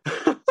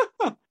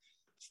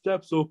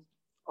 Steps up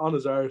on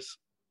his arse.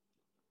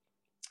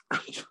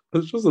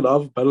 It's just an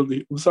awful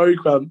penalty. I'm sorry,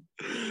 Cran.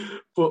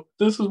 But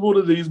this is one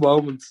of these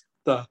moments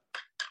that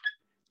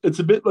it's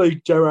a bit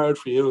like Gerrard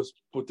for years,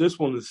 but this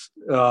one is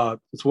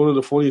it's one of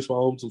the funniest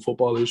moments in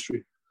football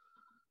history.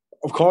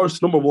 Of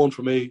course, number 1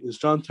 for me is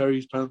John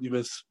Terry's penalty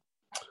miss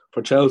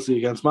for Chelsea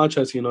against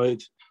Manchester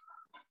United.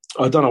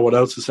 I don't know what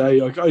else to say.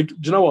 Do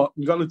you know what?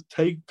 I'm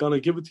gonna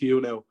give it to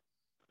you now.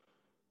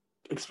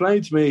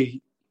 Explain to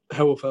me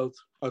how it felt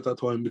at that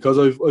time, because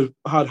I've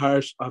had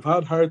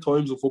hard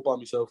times in football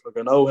myself. Like,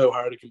 I know how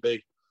hard it can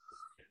be,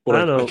 but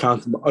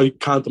I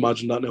can't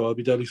imagine that now. I'll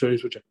be deadly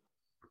serious with you.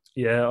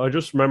 Yeah, I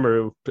just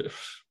remember.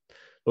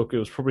 Look, it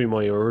was probably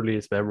my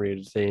earliest memory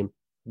of the team,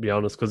 to be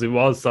honest, because it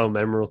was so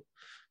memorable.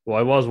 Well,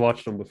 I was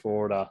watching them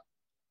before that,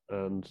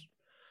 and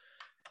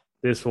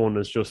this one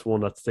is just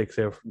one that sticks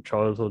out from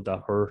childhood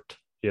that hurt,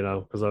 you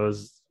know, because I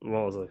was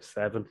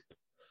 7.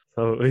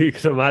 So you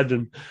can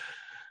imagine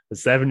a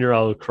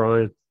 7-year-old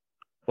crying.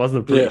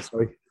 Wasn't it pretty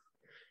sight?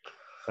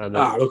 And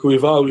look,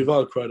 we've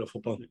all cried at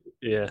football.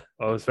 Yeah,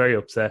 I was very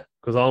upset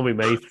because all my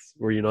mates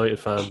were United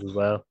fans as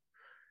well.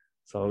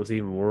 So it was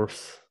even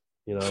worse.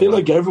 You know, I feel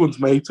like everyone's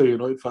mates are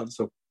United fans,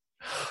 so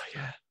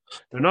yeah.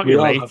 They're not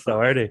your mates though,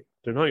 are they?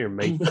 They're not your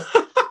mates.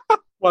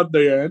 What,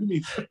 they're your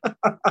enemies?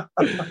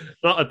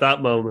 Not at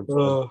that moment.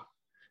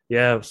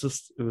 Yeah, it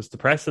was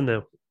depressing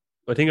now.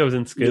 I think I was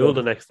in school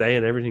the next day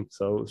and everything,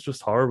 so it was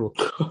just horrible.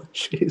 Oh,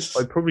 jeez.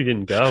 I probably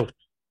didn't go.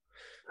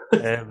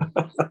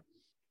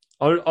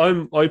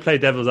 I play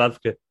devil's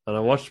advocate and I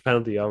watched the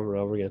penalty over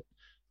and over again.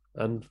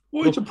 And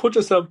why'd you put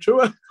yourself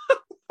through it?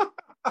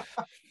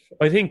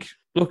 I think,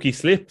 look, he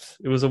slipped.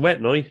 It was a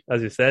wet night,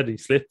 as you said. He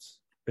slipped.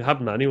 It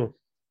happened to anyone.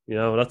 You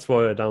know, that's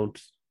why I don't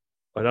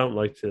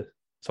like to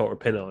sort of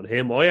pin it on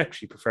him. I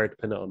actually prefer to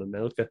pin it on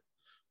Anelka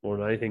more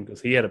than anything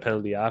because he had a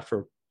penalty after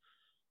him.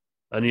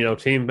 And, you know,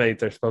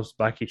 teammates are supposed to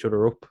back each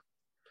other up.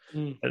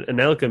 And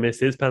Anelka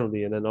missed his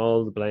penalty and then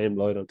all the blame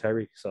lied on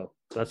Terry. So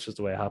that's just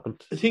the way it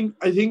happened. I think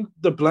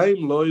the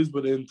blame lies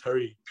within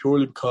Terry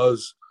purely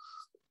because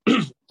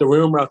the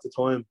rumour at the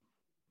time,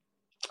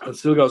 and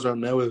still goes around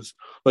now, is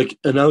like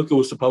Anelka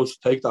was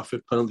supposed to take that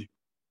 5th penalty.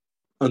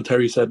 And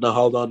Terry said, "No,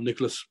 hold on,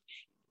 Nicholas.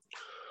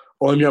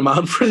 I'm your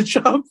man for the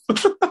job."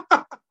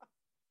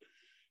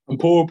 And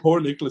poor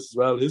Nicholas as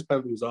well. His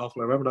penalty was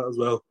awful. I remember that as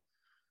well.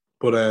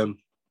 But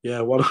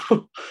yeah, what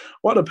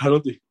a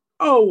penalty.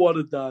 Oh, what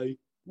a day.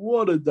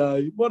 What a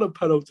day. What a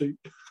penalty.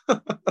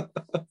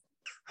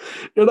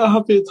 You're not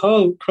happy at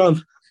all,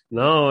 Cran.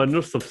 No, I'm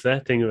just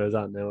upset thinking about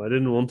that now. I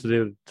didn't want to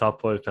do the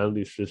top 5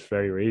 penalties for this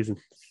very reason.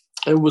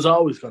 It was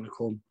always going to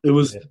come. It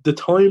was the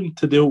time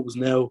to do it was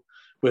now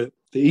with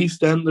The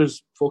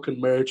EastEnders fucking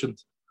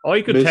merchant.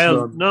 I could Missing tell.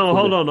 on No, Sunday.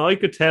 hold on. I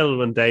could tell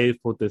when Dave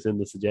put this in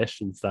the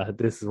suggestions that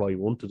this is what he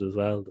wanted as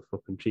well. The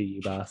fucking cheeky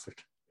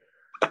bastard.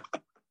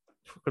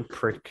 Fucking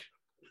prick.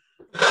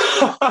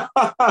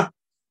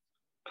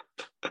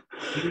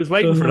 He was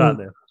waiting for that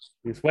now.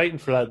 He was waiting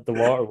for that. The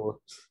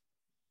waterworks.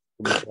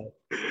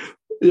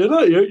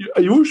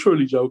 You were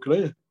surely joking, are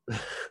you?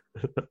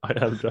 I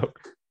am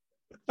joking.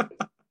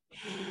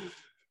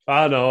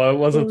 No, I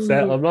was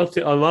upset. I'm not.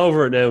 I'm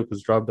over it now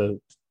because Drogba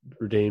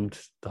redeemed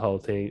the whole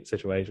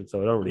situation,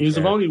 so I don't really. He's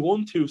care. only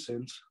won 2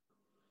 since.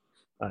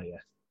 Ah,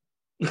 yeah.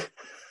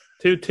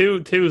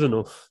 two is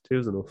enough. 2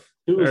 is enough.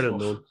 Better than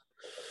none.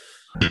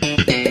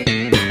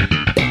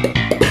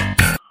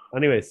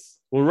 Anyways,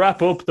 we'll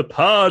wrap up the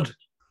pod.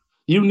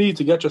 You need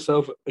to get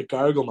yourself a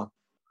gargle, man.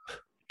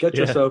 Get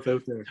yourself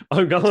out there.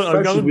 I'm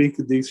going. Week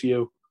in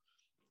DCU.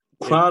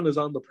 Cran is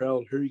on the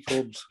prowl. Here he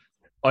comes.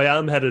 I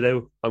am headed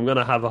out. I'm going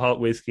to have a hot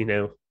whiskey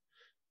now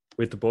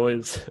with the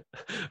boys,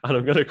 and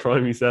I'm going to cry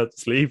myself to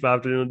sleep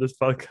after doing this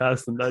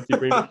podcast. And that you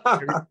bring.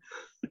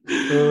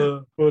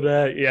 But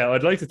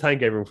I'd like to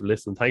thank everyone for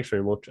listening. Thanks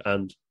very much.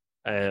 And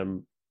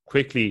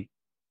quickly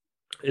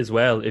as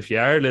well, if you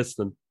are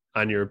listening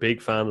and you're a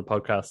big fan of the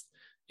podcast,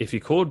 if you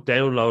could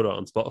download it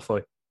on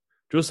Spotify,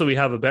 just so we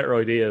have a better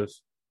idea of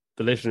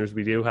the listeners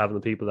we do have and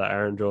the people that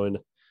are enjoying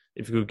it.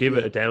 If you could give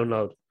it a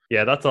download.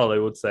 Yeah, that's all I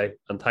would say.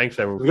 And thanks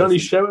everyone. We got any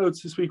shout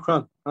outs this week,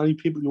 Cran? Any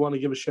people you want to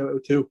give a shout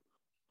out to?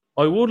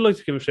 I would like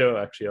to give a shout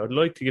out, actually. I'd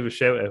like to give a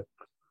shout out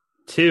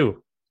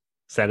to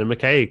Senna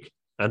McCaig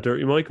and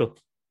Dirty Michael,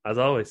 as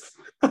always.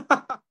 Do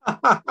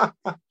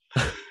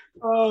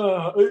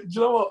you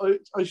know what?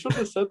 I shouldn't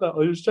have said that. I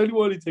was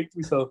genuinely thinking to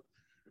myself,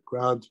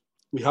 grand,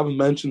 we haven't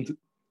mentioned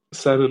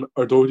Senna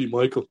or Dirty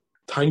Michael,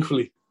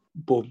 thankfully.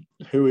 But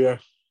here we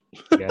are.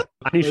 Yeah.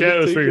 Any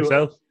shout outs for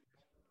yourself?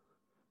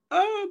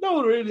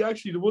 No, really.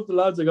 Actually, one of the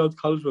lads I got to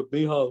college with,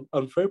 Mihal,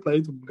 and fair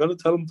play to him. I'm going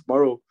to tell him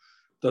tomorrow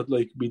that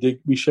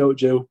we shouted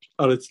you,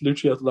 and it's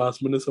literally at the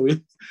last minute. So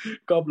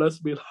God bless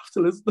him, we'll have to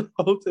listen to the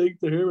whole thing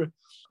to hear it.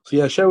 So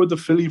yeah, shout out to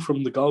Philly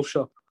from the golf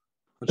shop,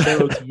 and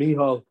shout out to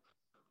Mihal,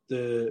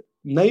 the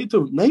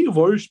native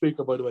Irish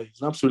speaker, by the way.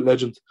 He's an absolute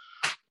legend.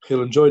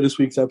 He'll enjoy this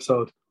week's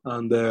episode,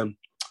 and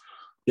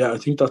I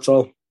think that's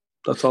all.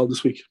 That's all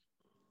this week.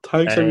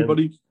 Thanks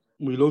everybody.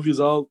 We love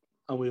you all,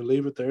 and we'll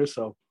leave it there.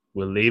 So.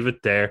 We'll leave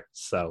it there.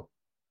 So.